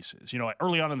multiple pieces. You know,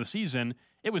 early on in the season,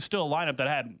 it was still a lineup that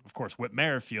had, of course, Whit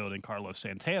Merrifield and Carlos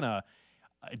Santana.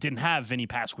 It didn't have Vinny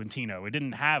Pasquantino. It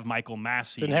didn't have Michael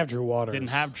Massey. Didn't have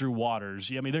Drew Waters.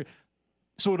 Yeah, I mean,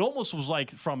 so it almost was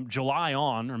like from July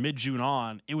on or mid-June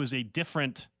on, it was a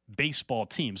different baseball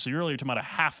team. So you're really talking about a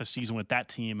half a season with that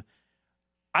team.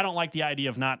 I don't like the idea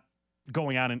of not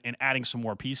going out and adding some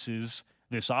more pieces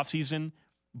this offseason,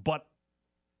 but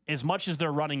as much as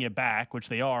they're running it back, which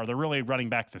they are, they're really running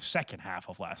back the second half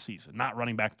of last season, not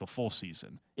running back the full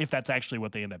season, if that's actually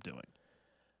what they end up doing.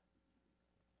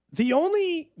 The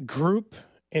only group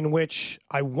in which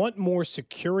I want more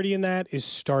security in that is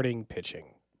starting pitching.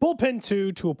 Bullpen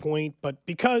too, to a point, but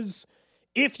because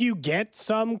if you get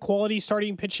some quality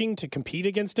starting pitching to compete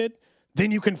against it,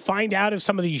 then you can find out if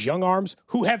some of these young arms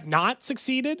who have not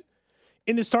succeeded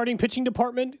in the starting pitching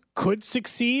department could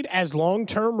succeed as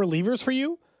long-term relievers for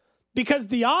you, because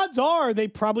the odds are they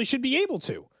probably should be able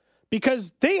to,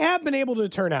 because they have been able to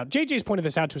turn out. JJ's pointed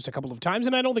this out to us a couple of times,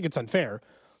 and I don't think it's unfair.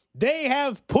 They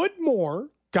have put more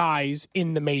guys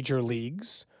in the major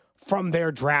leagues from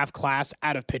their draft class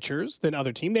out of pitchers than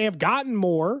other team. They have gotten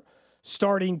more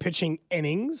starting pitching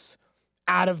innings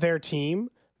out of their team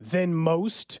than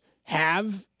most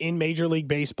have in Major League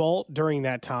Baseball during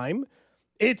that time.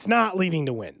 It's not leading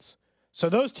to wins. So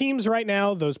those teams right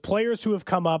now, those players who have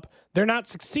come up, they're not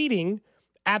succeeding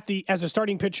as a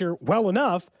starting pitcher well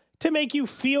enough to make you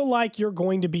feel like you're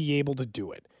going to be able to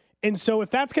do it. And so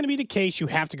if that's going to be the case, you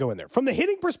have to go in there. From the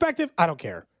hitting perspective, I don't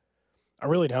care. I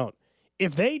really don't.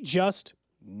 If they just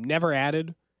never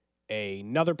added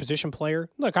another position player,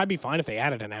 look, I'd be fine if they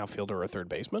added an outfielder or a third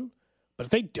baseman. But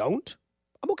if they don't,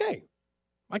 I'm okay.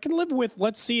 I can live with,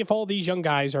 let's see if all these young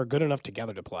guys are good enough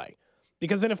together to play.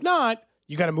 Because then if not,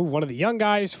 you got to move one of the young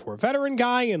guys for a veteran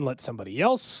guy and let somebody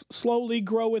else slowly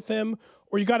grow with them.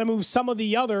 Or you got to move some of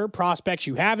the other prospects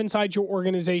you have inside your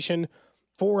organization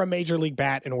for a major league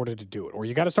bat in order to do it. Or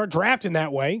you got to start drafting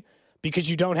that way because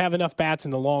you don't have enough bats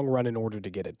in the long run in order to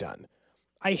get it done.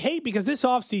 I hate, because this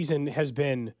offseason has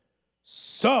been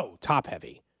so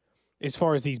top-heavy as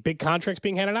far as these big contracts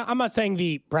being handed out. I'm not saying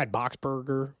the Brad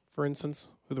Boxberger, for instance,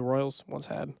 who the Royals once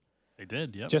had. They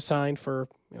did, yep. Just signed for,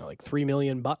 like $3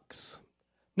 million.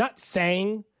 Not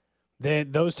saying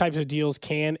that those types of deals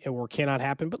can or cannot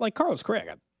happen, but like Carlos Correa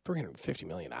got $350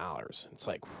 million. It's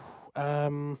like,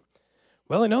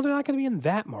 well, I know they're not going to be in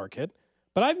that market,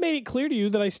 but I've made it clear to you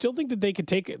that I still think that they could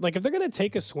take it. Like, if they're going to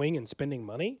take a swing in spending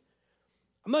money,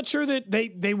 I'm not sure that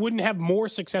they wouldn't have more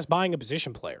success buying a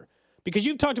position player, because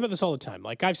you've talked about this all the time.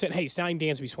 Like I've said, hey, sign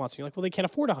Dansby Swanson. You're like, well, they can't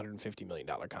afford a $150 million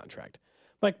contract.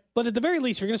 Like, but at the very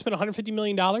least, if you're going to spend $150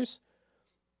 million,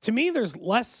 to me, there's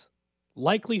less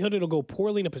likelihood it'll go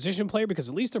poorly in a position player, because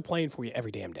at least they're playing for you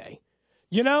every damn day.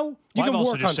 You know, you can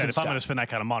work on some if stuff. I'm going to spend that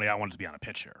kind of money, I want it to be on a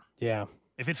pitcher. Yeah.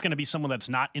 If it's going to be someone that's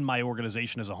not in my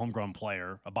organization as a homegrown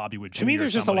player, a Bobby Wood Jr. To me,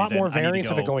 there's just a lot more variance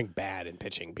of it go, going bad in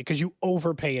pitching, because you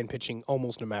overpay in pitching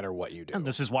almost no matter what you do. And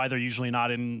this is why they're usually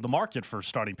not in the market for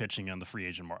starting pitching on the free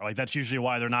agent market. Like, that's usually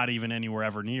why they're not even anywhere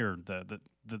ever near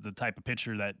the type of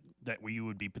pitcher that we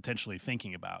would be potentially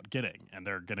thinking about getting. And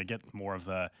they're going to get more of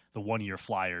the 1 year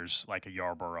flyers like a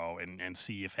Yarborough and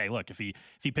see if, hey, look, if he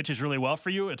pitches really well for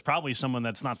you, it's probably someone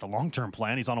that's not the long-term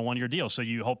plan. He's on a 1 year deal. So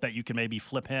you hope that you can maybe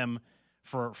flip him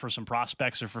for some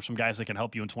prospects or for some guys that can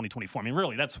help you in 2024. I mean,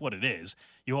 really, that's what it is.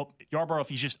 You hope Yarborough, if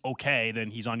he's just okay, then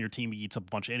he's on your team. He eats up a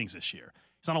bunch of innings this year.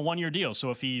 He's on a 1 year deal.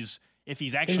 So if he's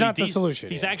actually not the solution,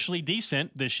 if he's actually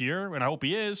decent this year, and I hope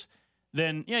he is,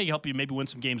 then yeah, you help you maybe win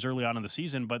some games early on in the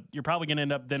season. But you're probably going to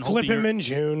end up then flip him in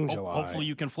June, July. Hopefully,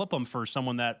 you can flip him for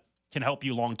someone that can help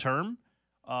you long term,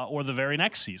 or the very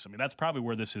next season. I mean, that's probably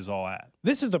where this is all at.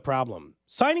 This is the problem.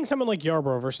 Signing someone like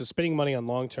Yarbrough versus spending money on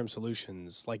long-term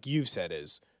solutions, like you've said,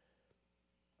 is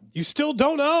you still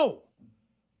don't know.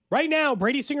 Right now,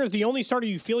 Brady Singer is the only starter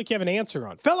you feel like you have an answer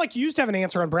on. Felt like you used to have an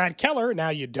answer on Brad Keller. Now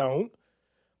you don't.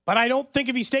 But I don't think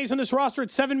if he stays on this roster at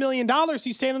 $7 million,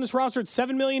 he's staying on this roster at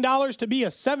 $7 million to be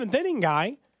a seventh inning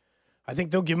guy. I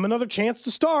think they'll give him another chance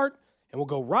to start, and we'll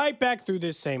go right back through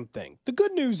this same thing. The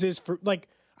good news is,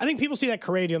 I think people see that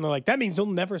Correa deal and they're like, that means they'll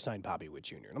never sign Bobby Witt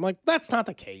Jr. And I'm like, that's not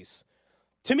the case.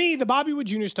 To me, the Bobby Witt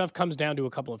Jr. stuff comes down to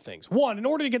a couple of things. One, in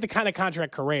order to get the kind of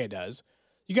contract Correa does,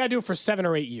 you got to do it for 7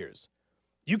 or 8 years.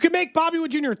 You can make Bobby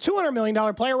Witt Jr. a $200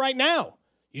 million player right now.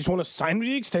 You just want to sign him to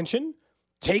the extension,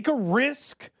 take a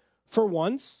risk for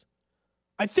once.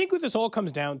 I think what this all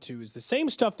comes down to is the same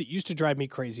stuff that used to drive me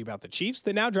crazy about the Chiefs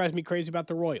that now drives me crazy about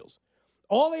the Royals.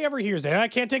 All they ever hear is that I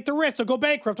can't take the risk, they'll go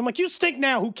bankrupt. I'm like, you stink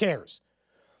now, who cares?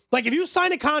 Like, if you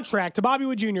sign a contract to Bobby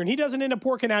Witt Jr. and he doesn't end up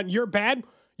working out and you're bad,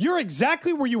 you're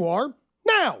exactly where you are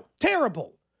now.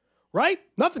 Terrible. Right?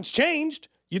 Nothing's changed.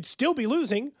 You'd still be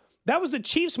losing. That was the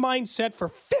Chiefs' mindset for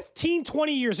 15,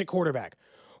 20 years at quarterback.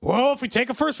 Well, if we take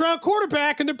a first-round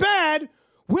quarterback and they're bad,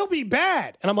 we'll be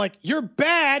bad. And I'm like, you're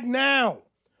bad now.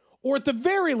 Or at the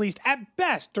very least, at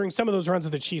best, during some of those runs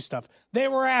of the Chiefs stuff, they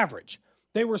were average.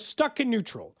 They were stuck in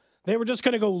neutral. They were just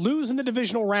going to go lose in the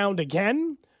divisional round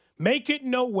again, make it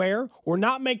nowhere, or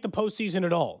not make the postseason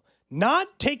at all.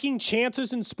 Not taking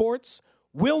chances in sports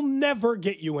will never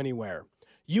get you anywhere.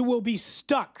 You will be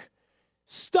stuck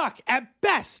at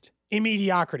best in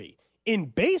mediocrity. In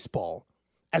baseball,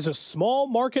 as a small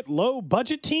market, low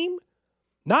budget team,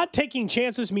 not taking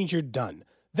chances means you're done.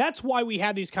 That's why we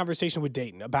had these conversations with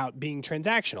Dayton about being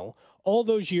transactional all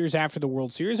those years after the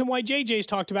World Series and why JJ's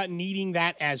talked about needing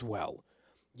that as well.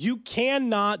 You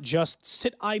cannot just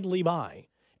sit idly by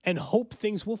and hope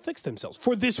things will fix themselves.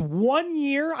 For this 1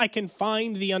 year, I can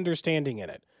find the understanding in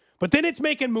it. But then it's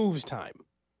making moves time.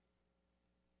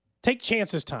 Take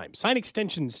chances time. Sign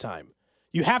extensions time.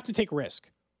 You have to take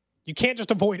risk. You can't just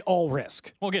avoid all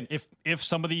risk. Well, again, if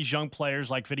some of these young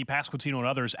players like Vinny Pasquantino and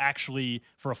others actually,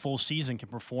 for a full season, can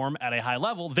perform at a high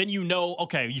level, then you know,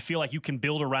 okay, you feel like you can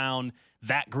build around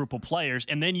that group of players,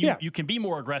 and then you can be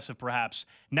more aggressive perhaps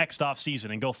next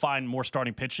offseason and go find more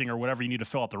starting pitching or whatever you need to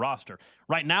fill out the roster.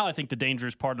 Right now, I think the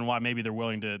dangerous part and why maybe they're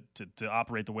willing to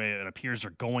operate the way it appears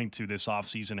they're going to this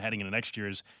offseason heading into next year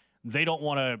is they don't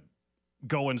want to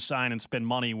go and sign and spend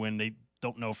money when they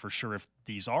don't know for sure if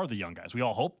these are the young guys. We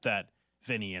all hope that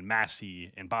Vinny and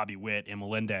Massey and Bobby Witt and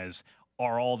Melendez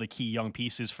are all the key young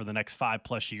pieces for the next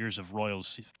 5+ years of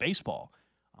Royals baseball.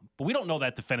 But we don't know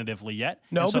that definitively yet.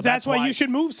 No, so but that's why you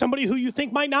should move somebody who you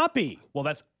think might not be. Well,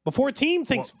 that's before a team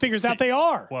figures out they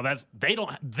are. Well,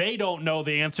 they don't know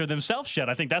the answer themselves yet.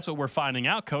 I think that's what we're finding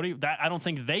out, Cody. I don't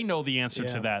think they know the answer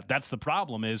to that. That's the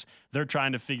problem is they're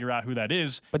trying to figure out who that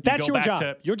is. But that's your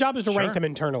job. Your job is to rank them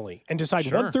internally and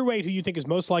decide 1 through 8 who you think is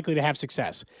most likely to have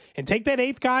success. And take that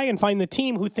 8th guy and find the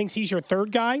team who thinks he's your 3rd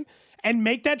guy and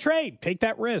make that trade. Take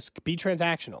that risk. Be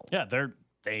transactional. Yeah,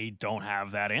 they don't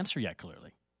have that answer yet,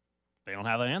 clearly. They don't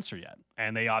have that answer yet.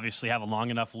 And they obviously have a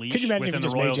long enough leash within the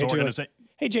Royals organization.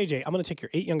 Hey, JJ, I'm going to take your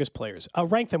 8 youngest players.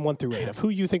 Rank them 1 through 8 of who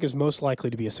you think is most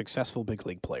likely to be a successful big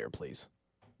league player, please.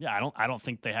 Yeah, I don't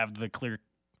think they have the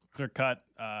clear-cut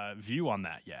view on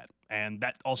that yet. And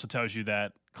that also tells you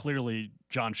that clearly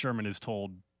John Sherman has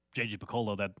told J.J.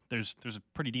 Picollo that there's a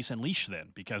pretty decent leash then.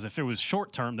 Because if it was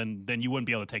short-term, then you wouldn't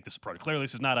be able to take this approach. Clearly,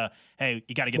 this is not a, hey,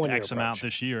 you got to get to X amount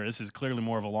this year. This is clearly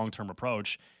more of a long-term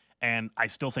approach. And I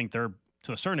still think they're,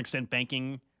 to a certain extent,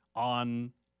 banking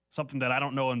on something that I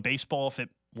don't know in baseball if it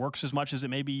works as much as it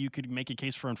maybe you could make a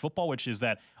case for in football, which is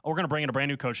that we're going to bring in a brand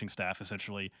new coaching staff,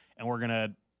 essentially, and we're going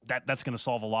to that's going to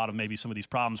solve a lot of maybe some of these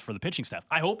problems for the pitching staff.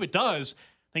 I hope it does.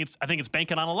 I think it's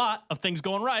banking on a lot of things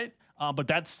going right, but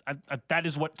that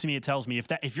is what to me it tells me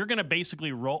if you're going to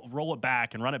basically roll it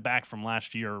back and run it back from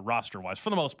last year roster-wise for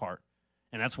the most part,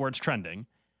 and that's where it's trending,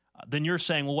 then you're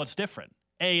saying, well, what's different?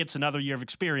 It's another year of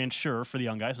experience, sure, for the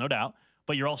young guys, no doubt.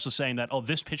 But you're also saying that,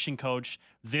 this pitching coach,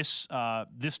 this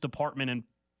department, and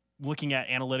looking at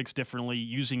analytics differently,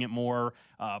 using it more,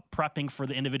 prepping for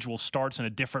the individual starts in a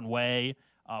different way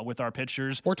with our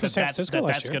pitchers. Or to San Francisco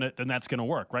last year. Then that's going to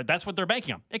work, right? That's what they're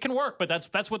banking on. It can work, but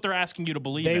that's what they're asking you to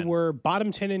believe in. They were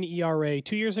bottom 10 in ERA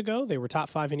 2 years ago. They were top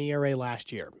 5 in ERA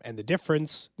last year. And the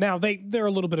difference, now they're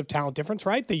a little bit of talent difference,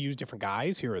 right? They use different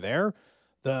guys here or there.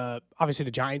 Obviously, the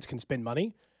Giants can spend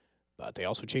money, but they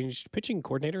also changed pitching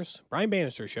coordinators. Brian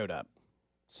Bannister showed up.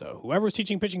 So whoever was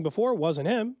teaching pitching before wasn't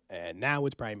him, and now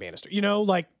it's Brian Bannister.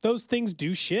 Those things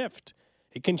do shift.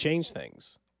 It can change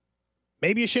things.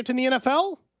 Maybe a shift in the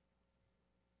NFL?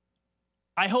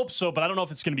 I hope so, but I don't know if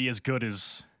it's going to be as good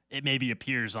as it maybe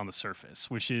appears on the surface,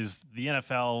 which is the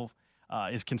NFL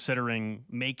is considering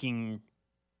making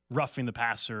roughing the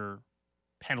passer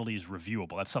penalties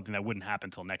reviewable. That's something that wouldn't happen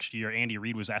until next year. Andy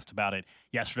Reid was asked about it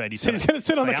yesterday. He said he's going to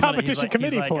sit on the competition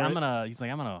committee for it. He's like,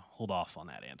 I'm going to hold off on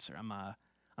that answer. I'm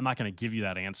not going to give you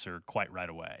that answer quite right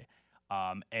away.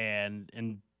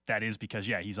 And that is because,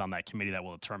 he's on that committee that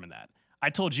will determine that.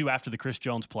 I told you after the Chris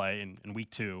Jones play in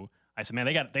week 2, I said, man,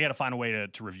 they got to find a way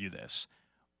to review this.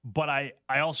 But I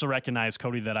also recognize,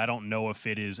 Cody, that I don't know if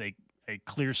it is a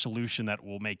clear solution that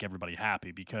will make everybody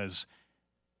happy, because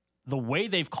the way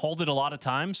they've called it a lot of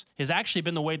times has actually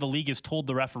been the way the league has told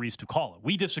the referees to call it.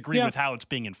 We disagree with how it's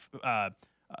being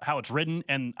how it's written,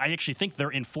 and I actually think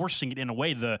they're enforcing it in a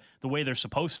way the way they're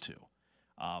supposed to.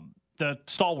 The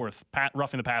Stallworth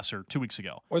roughing the passer 2 weeks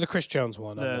ago, or the Chris Jones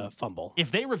one on the fumble.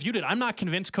 If they reviewed it, I'm not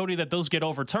convinced, Cody, that those get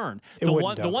overturned. The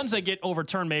ones that get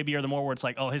overturned maybe are the more where it's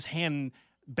like, oh, his hand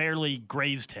barely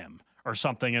grazed him or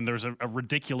something, and there's a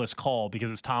ridiculous call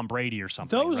because it's Tom Brady or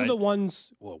something. Those are the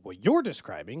ones, what you're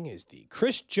describing is the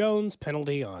Chris Jones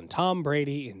penalty on Tom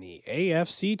Brady in the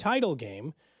AFC title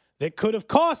game that could have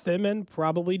cost them, and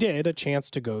probably did, a chance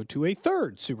to go to a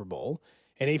third Super Bowl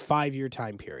in a 5-year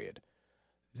time period.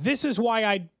 This is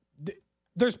why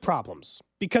there's problems,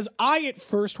 because I at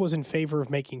first was in favor of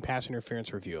making pass interference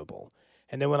reviewable.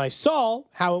 And then when I saw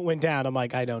how it went down, I'm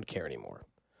like, I don't care anymore.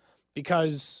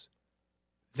 Because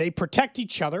they protect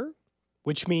each other,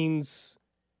 which means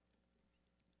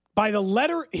by the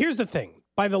letter, here's the thing.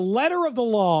 By the letter of the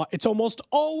law, it's almost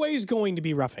always going to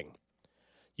be roughing.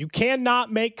 You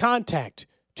cannot make contact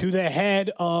to the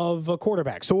head of a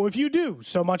quarterback. So if you do,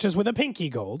 so much as with a pinky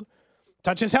gold,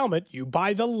 touch his helmet, you,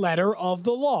 by the letter of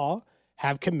the law,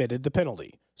 have committed the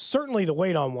penalty. Certainly the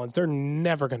weight-on ones, they're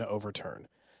never going to overturn.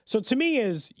 So to me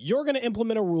is, you're going to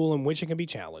implement a rule in which it can be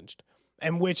challenged,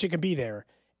 and which it can be there,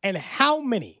 and how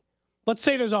many, let's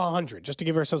say there's 100, just to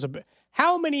give ourselves a bit,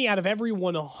 how many out of every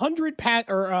 100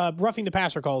 roughing the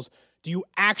passer calls do you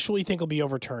actually think will be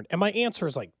overturned? And my answer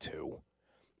is like 2.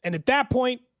 And at that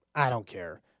point, I don't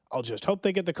care. I'll just hope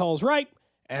they get the calls right,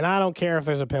 and I don't care if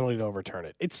there's a penalty to overturn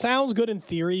it. It sounds good in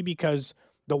theory, because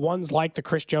the ones like the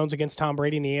Chris Jones against Tom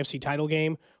Brady in the AFC title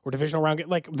game or divisional round game,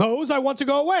 like those I want to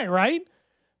go away, right?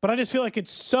 But I just feel like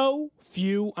it's so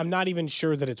few, I'm not even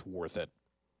sure that it's worth it.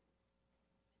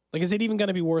 Like, is it even going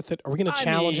to be worth it? Are we going to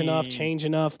challenge enough, change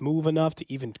enough, move enough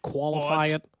to even qualify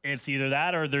it? It's either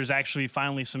that, or there's actually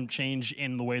finally some change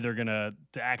in the way they're going to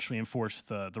actually enforce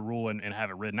the rule and have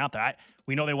it written out there.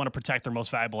 We know they want to protect their most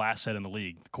valuable asset in the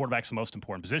league. The quarterback's the most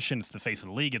important position. It's the face of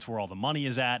the league. It's where all the money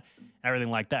is at, everything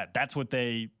like that. That's what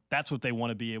they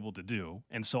want to be able to do.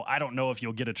 And so I don't know if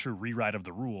you'll get a true rewrite of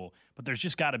the rule, but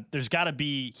there's got to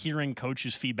be hearing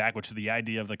coaches' feedback, which is the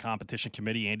idea of the competition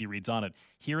committee. Andy Reid's on it.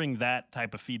 Hearing that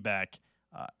type of feedback,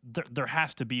 there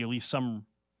has to be at least some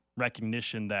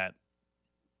recognition that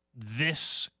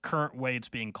this current way it's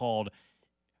being called,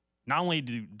 not only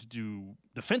do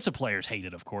defensive players hate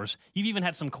it, of course, you've even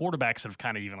had some quarterbacks that have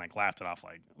kind of even like laughed it off,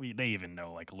 like they even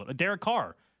know like a little. Derek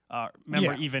Carr,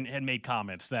 even had made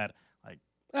comments that like,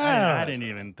 I didn't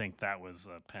even think that was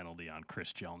a penalty on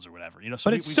Chris Jones or whatever. So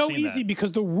but it's so easy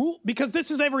because because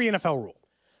this is every NFL rule.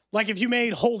 Like if you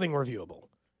made holding reviewable,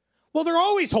 well, they're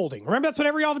always holding. Remember, that's what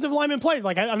every offensive lineman plays.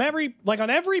 Like on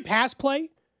every pass play,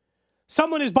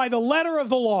 someone is by the letter of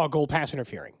the law goal pass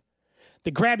interfering. They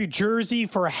grab your jersey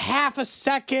for half a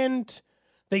second.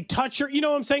 They touch your, you know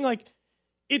what I'm saying? Like,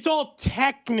 it's all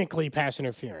technically pass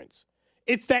interference.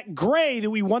 It's that gray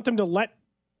that we want them to let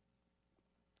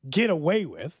get away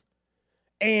with.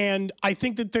 And I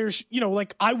think that there's,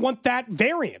 I want that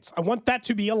variance. I want that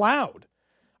to be allowed.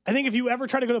 I think if you ever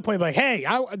try to go to the point like, hey,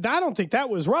 I don't think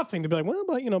that was roughing, to be like, well,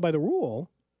 but, by the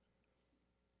rule,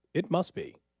 it must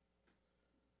be.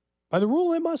 By the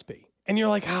rule, it must be. And you're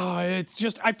like, it's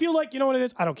just, I feel like, you know what it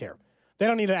is? I don't care. They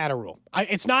don't need to add a rule.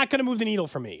 It's not going to move the needle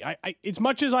for me. As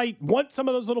much as I want some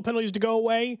of those little penalties to go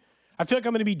away, I feel like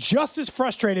I'm going to be just as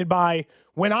frustrated by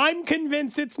when I'm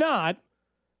convinced it's not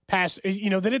that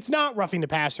it's not roughing the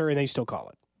passer and they still call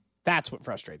it. That's what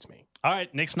frustrates me. All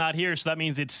right, Nick's not here, so that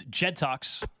means it's Jed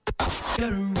Talks.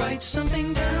 Gotta write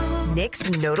something down. Nick's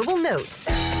notable notes.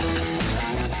 We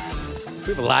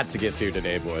have a lot to get to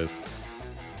today, boys.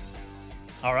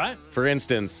 All right. For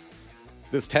instance,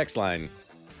 this text line,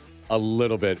 a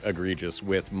little bit egregious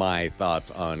with my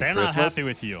thoughts on They're Christmas. Not happy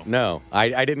with you. No,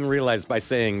 I didn't realize by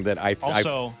saying that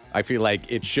I feel like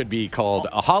it should be called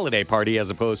a holiday party as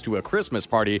opposed to a Christmas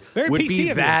party would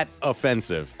be that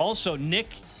offensive. Also, Nick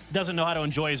doesn't know how to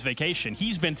enjoy his vacation.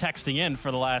 He's been texting in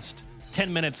for the last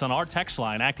 10 minutes on our text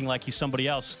line, acting like he's somebody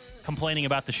else complaining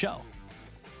about the show.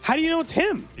 How do you know it's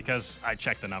him? Because I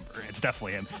checked the number. It's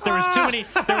definitely him. There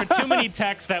were too many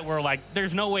texts that were like,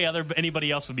 "There's no way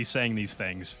anybody else would be saying these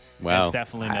things." Well, it's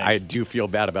definitely Nick. I do feel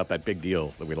bad about that big deal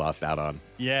that we lost out on.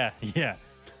 Yeah.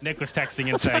 Nick was texting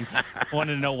and saying,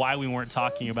 wanted to know why we weren't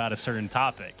talking about a certain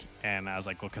topic. And I was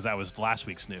like, well, because that was last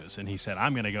week's news. And he said,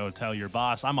 I'm going to go tell your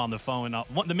boss. I'm on the phone.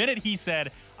 The minute he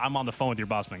said, I'm on the phone with your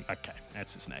boss, I'm like, okay,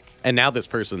 that's his Nick. And now this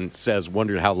person says,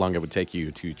 wondered how long it would take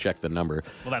you to check the number.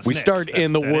 Well, that's we Nick. start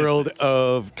in the That is world Nick.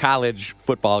 of college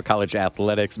football, college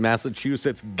athletics.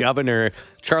 Massachusetts Governor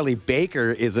Charlie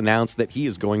Baker is announced that he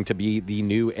is going to be the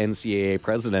new NCAA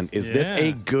president. Is this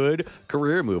a good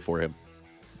career move for him?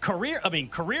 Career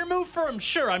move for him?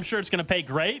 Sure. I'm sure it's going to pay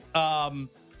great. The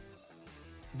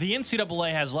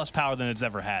NCAA has less power than it's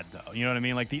ever had, though. You know what I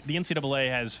mean? Like, the NCAA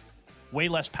has way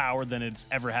less power than it's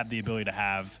ever had the ability to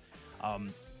have.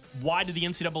 Why did the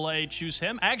NCAA choose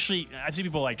him? Actually, I see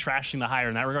people, like, trashing the hire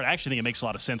in that regard. I actually think it makes a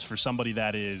lot of sense for somebody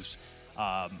that is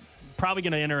probably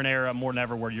going to enter an era more than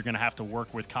ever where you're going to have to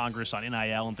work with Congress on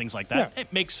NIL and things like that. Yeah.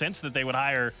 It makes sense that they would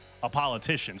hire a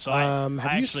politician. So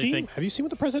have you seen what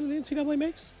the president of the NCAA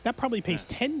makes? That probably pays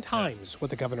 10 times what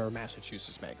the governor of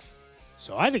Massachusetts makes.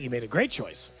 So I think he made a great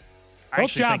choice.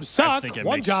 Both jobs suck.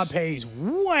 One job pays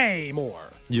way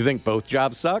more. You think both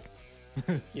jobs suck?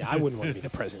 Yeah, I wouldn't want to be the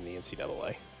president of the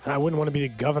NCAA, and I wouldn't want to be the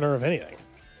governor of anything.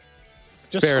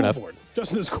 Just Fair school enough. board.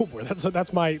 Just in the school board.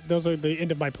 Those are the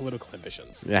end of my political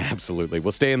ambitions. Yeah, absolutely.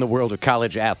 We'll stay in the world of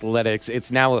college athletics.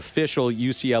 It's now official.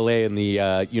 UCLA and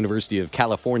the University of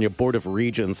California Board of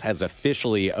Regents has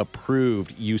officially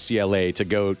approved UCLA to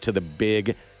go to the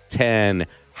Big Ten.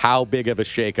 How big of a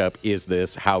shakeup is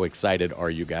this? How excited are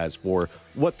you guys for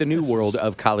what the new world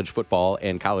of college football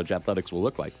and college athletics will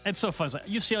look like? It's so fun.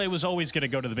 UCLA was always going to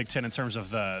go to the Big Ten in terms of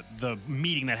the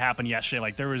meeting that happened yesterday.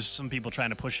 Like, there was some people trying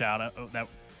to push out that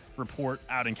report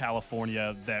out in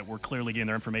California that were clearly getting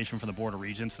their information from the Board of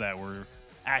Regents that were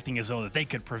acting as though that they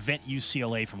could prevent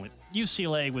UCLA from it.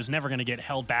 UCLA was never going to get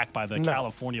held back by the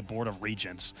California Board of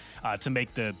Regents to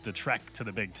make the trek to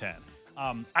the Big Ten.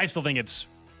 I still think it's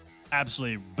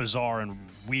absolutely bizarre and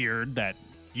weird that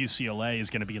UCLA is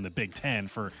going to be in the Big Ten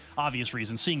for obvious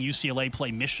reasons. Seeing UCLA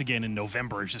play Michigan in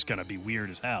November is just going to be weird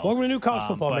as hell. Welcome to new college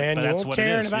football, man. But You that's won't what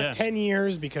care it in is, about 10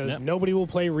 years because nobody will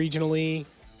play regionally.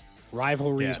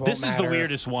 Rivalries won't This is matter. the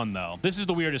weirdest one, though.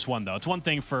 It's one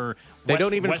thing for They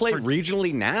don't even play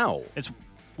regionally now.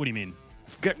 What do you mean?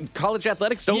 College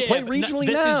athletics don't play regionally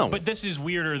now. But this is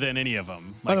weirder than any of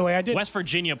them. By the way, I did West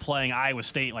Virginia playing Iowa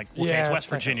State. Like, okay, Yeah, it's that's West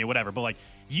Virginia, whatever. But like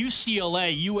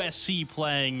UCLA, USC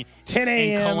playing 10 in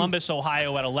a.m. Columbus,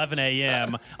 Ohio at 11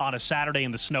 a.m. on a Saturday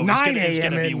in the snow. 9 It's going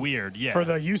to be a.m. weird. Yeah. for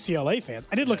the UCLA fans.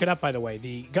 I did look it up, by the way.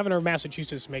 The governor of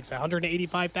Massachusetts makes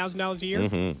 $185,000 a year.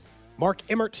 Mm-hmm. Mark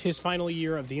Emmert, his final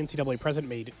year of the NCAA president,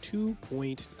 made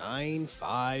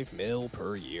 $2.95 million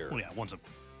per year. Well, yeah, one's a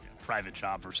private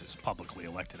job versus publicly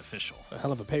elected official. It's a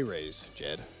hell of a pay raise,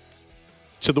 Jed.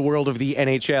 To the world of the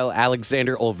NHL,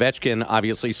 Alexander Ovechkin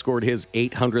obviously scored his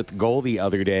 800th goal the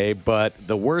other day, but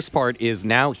the worst part is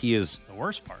now he is The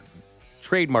worst part.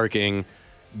 trademarking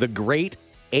the Great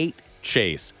 8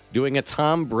 Chase, doing a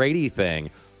Tom Brady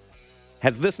thing.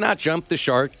 Has this not jumped the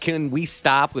shark? Can we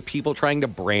stop with people trying to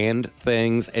brand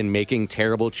things and making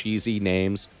terrible, cheesy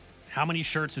names? How many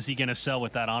shirts is he going to sell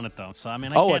with that on it, though? So I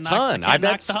mean, A ton. I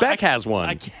bet Speck has one.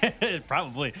 I can't,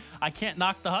 probably. I can't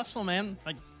knock the hustle, man.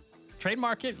 Like,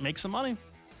 trademark it, make some money.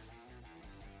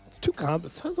 It's too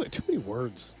It sounds like too many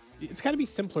words. It's got to be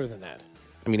simpler than that.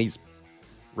 I mean, he's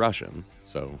Russian,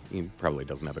 so he probably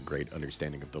doesn't have a great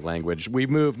understanding of the language. We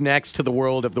move next to the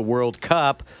world of the World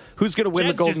Cup. Who's going to win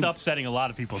Jed's the Golden? just upsetting a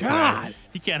lot of people God. today.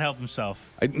 He can't help himself.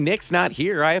 Nick's not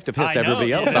here. I have to piss I know,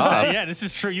 everybody else yeah, off. Yeah, this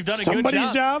is true. You've done a Somebody's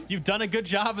good job? You've done a good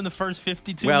job in the first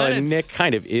 52 Well, minutes. and Nick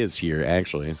kind of is here,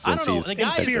 actually, I since don't know. he's The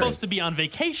guy's spirit. supposed to be on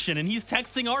vacation, and he's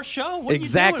texting our show. What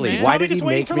Exactly. Are you doing, Why man? did he just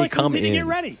waiting make for, me like, come Lindsay to get in?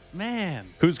 ready. Man,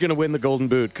 Who's going to win the Golden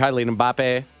Boot? Kylian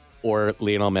Mbappe or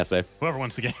Lionel Messi? whoever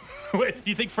wins the game. Wait, do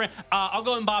you think I'll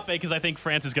go Mbappe because I think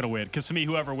France is going to win. Because to me,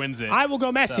 whoever wins it, I will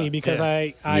go Messi because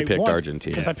I You picked won,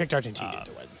 Argentina. because I picked Argentina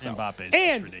to win. So. Mbappe is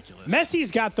and just ridiculous.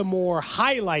 Messi's got the more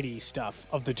highlighty stuff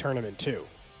of the tournament too.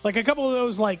 Like a couple of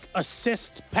those like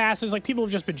assist passes, like people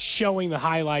have just been showing the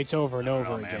highlights over and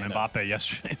over again. Man, Mbappe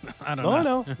yesterday. I don't No,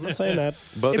 know. no, I'm not saying that.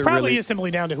 But it they're probably really- is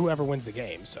simply down to whoever wins the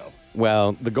game. So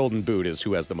Well, the Golden Boot is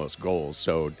who has the most goals.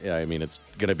 So, I mean, it's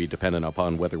going to be dependent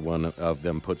upon whether one of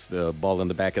them puts the ball in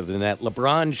the back of the net.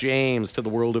 LeBron James, to the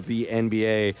world of the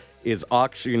NBA, is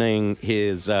auctioning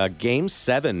his Game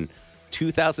 7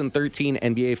 2013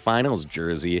 NBA Finals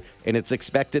jersey, and it's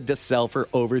expected to sell for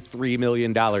over $3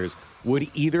 million.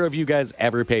 Would either of you guys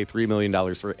ever pay $3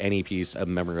 million for any piece of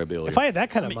memorabilia? If I had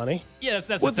that kind of money. Yeah,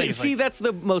 that's well, the thing. See, that's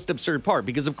the most absurd part,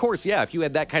 because, of course, yeah, if you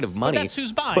had that kind of money. But that's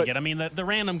who's buying it. I mean, the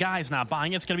random guy's not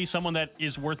buying it. It's going to be someone that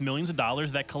is worth millions of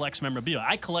dollars that collects memorabilia.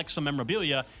 I collect some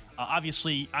memorabilia.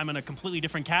 Obviously, I'm in a completely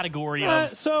different category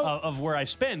of where I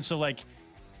spend. So, like,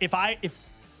 if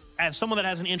as someone that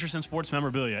has an interest in sports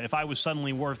memorabilia, if I was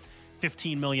suddenly worth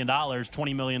 $15 million,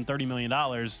 $20 million, $30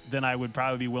 million, then I would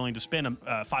probably be willing to spend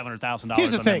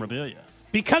 $500,000 on memorabilia.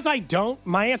 Because I don't,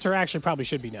 my answer actually probably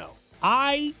should be no.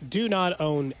 I do not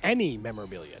own any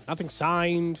memorabilia. Nothing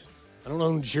signed. I don't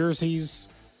own jerseys.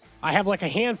 I have like a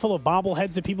handful of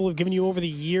bobbleheads that people have given you over the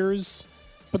years.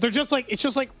 But they're just like, it's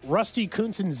just like Rusty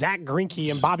Kuntz and Zach Greinke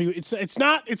and Bobby. It's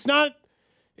not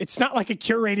like a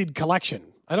curated collection.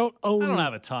 I don't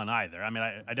have a ton either. I mean,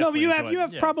 I definitely no, but you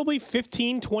have probably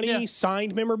 15, 20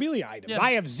 signed memorabilia items. Yeah.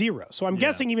 I have 0. So I'm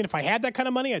guessing even if I had that kind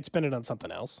of money, I'd spend it on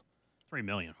something else. $3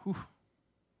 million. Whew.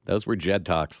 Those were Jed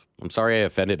talks. I'm sorry I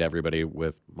offended everybody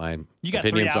with my You got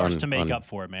opinions 3 hours on, to make up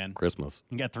for it, man. Christmas.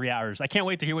 You got 3 hours. I can't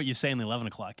wait to hear what you say in the 11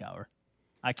 o'clock hour.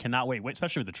 I cannot wait,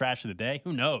 especially with the trash of the day.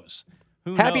 Who knows?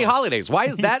 Happy holidays. Why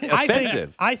is that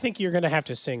offensive? I think you're going to have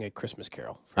to sing a Christmas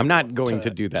carol. I'm not going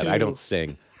to do that. I don't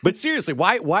sing. But seriously,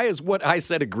 why is what I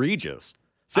said egregious?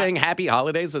 Saying happy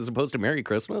holidays as opposed to Merry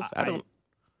Christmas? I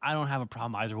don't have a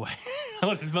problem either way.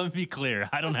 Let me be clear.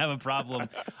 I don't have a problem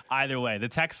either way. The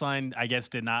text line, I guess,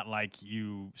 did not like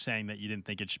you saying that you didn't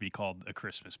think it should be called a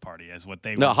Christmas party as what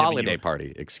they were. No, holiday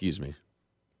party. Excuse me.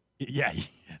 Yeah.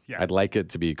 I'd like it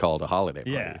to be called a holiday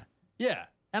party. Yeah.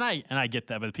 And I get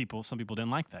that, but some people didn't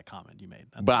like that comment you made.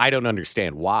 But I don't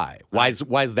understand why. Why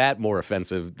is that more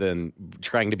offensive than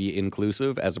trying to be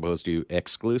inclusive as opposed to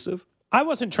exclusive? I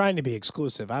wasn't trying to be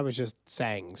exclusive. I was just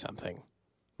saying something.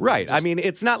 Right. I mean,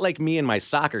 it's not like me and my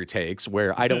soccer takes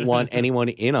where I don't want anyone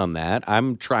in on that.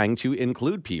 I'm trying to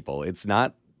include people. It's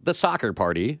not the soccer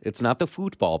party. It's not the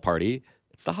football party.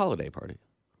 It's the holiday party.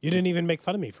 You didn't even make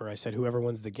fun of me for I said whoever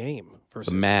wins the game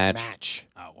versus the match.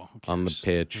 Oh, well, who cares? On the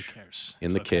pitch. Who cares?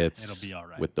 In the kits. It'll be all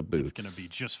right. With the boots. It's going to be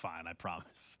just fine, I promise.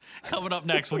 Coming up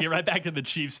next, we'll get right back to the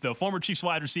Chiefs, though. Former Chiefs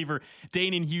wide receiver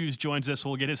Danan Hughes joins us.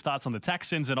 We'll get his thoughts on the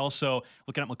Texans and also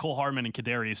looking at McCole Hardman and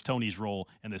Kadarius Toney's role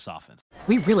in this offense.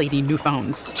 We really need new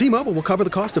phones. T-Mobile will cover the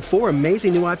cost of 4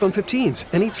 amazing new iPhone 15s,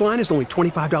 and each line is only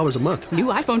 $25 a month. New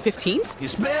iPhone 15s?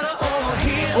 It's better over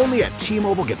here. Only at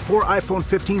T-Mobile, get 4 iPhone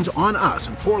 15s on us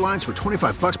and 4 lines for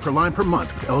 $25 per line per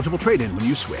month with eligible trade-in when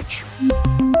you switch.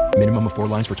 Minimum of 4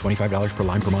 lines for $25 per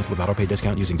line per month with autopay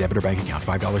discount using debit or bank account.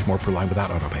 $5 more per line without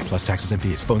autopay, plus taxes and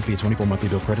fees. Phone fee at 24 monthly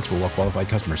bill credits for well-qualified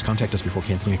customers. Contact us before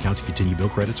canceling account to continue bill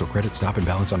credits or credit stop and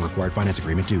balance on required finance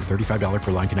agreement due. $35 per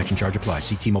line connection charge applies.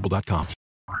 See T-Mobile.com.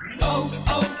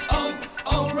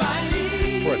 O'Reilly.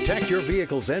 Protect your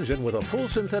vehicle's engine with a full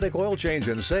synthetic oil change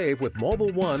and save with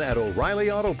Mobil 1 at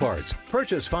O'Reilly Auto Parts.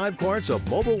 Purchase 5 quarts of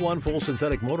Mobil 1 full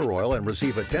synthetic motor oil and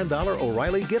receive a $10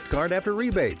 O'Reilly gift card after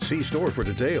rebate. See store for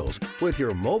details. With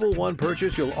your Mobil 1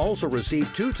 purchase, you'll also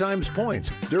receive 2 times points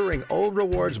during O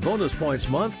Rewards Bonus Points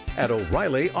Month at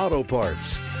O'Reilly Auto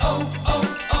Parts.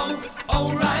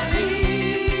 O'Reilly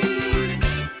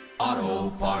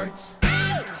Auto Parts.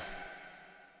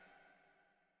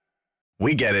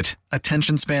 We get it.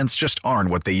 Attention spans just aren't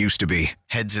what they used to be.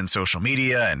 Heads in social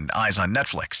media and eyes on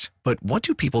Netflix. But what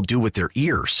do people do with their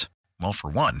ears? Well, for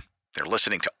one, they're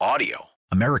listening to audio.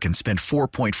 Americans spend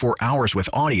 4.4 hours with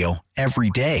audio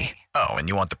every day. Oh, and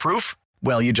you want the proof?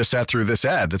 Well, you just sat through this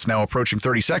ad that's now approaching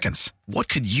 30 seconds. What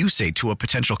could you say to a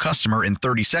potential customer in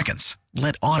 30 seconds?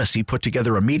 Let Odyssey put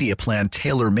together a media plan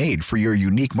tailor-made for your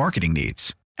unique marketing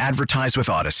needs. Advertise with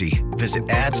Odyssey. Visit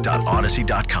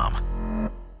ads.odyssey.com.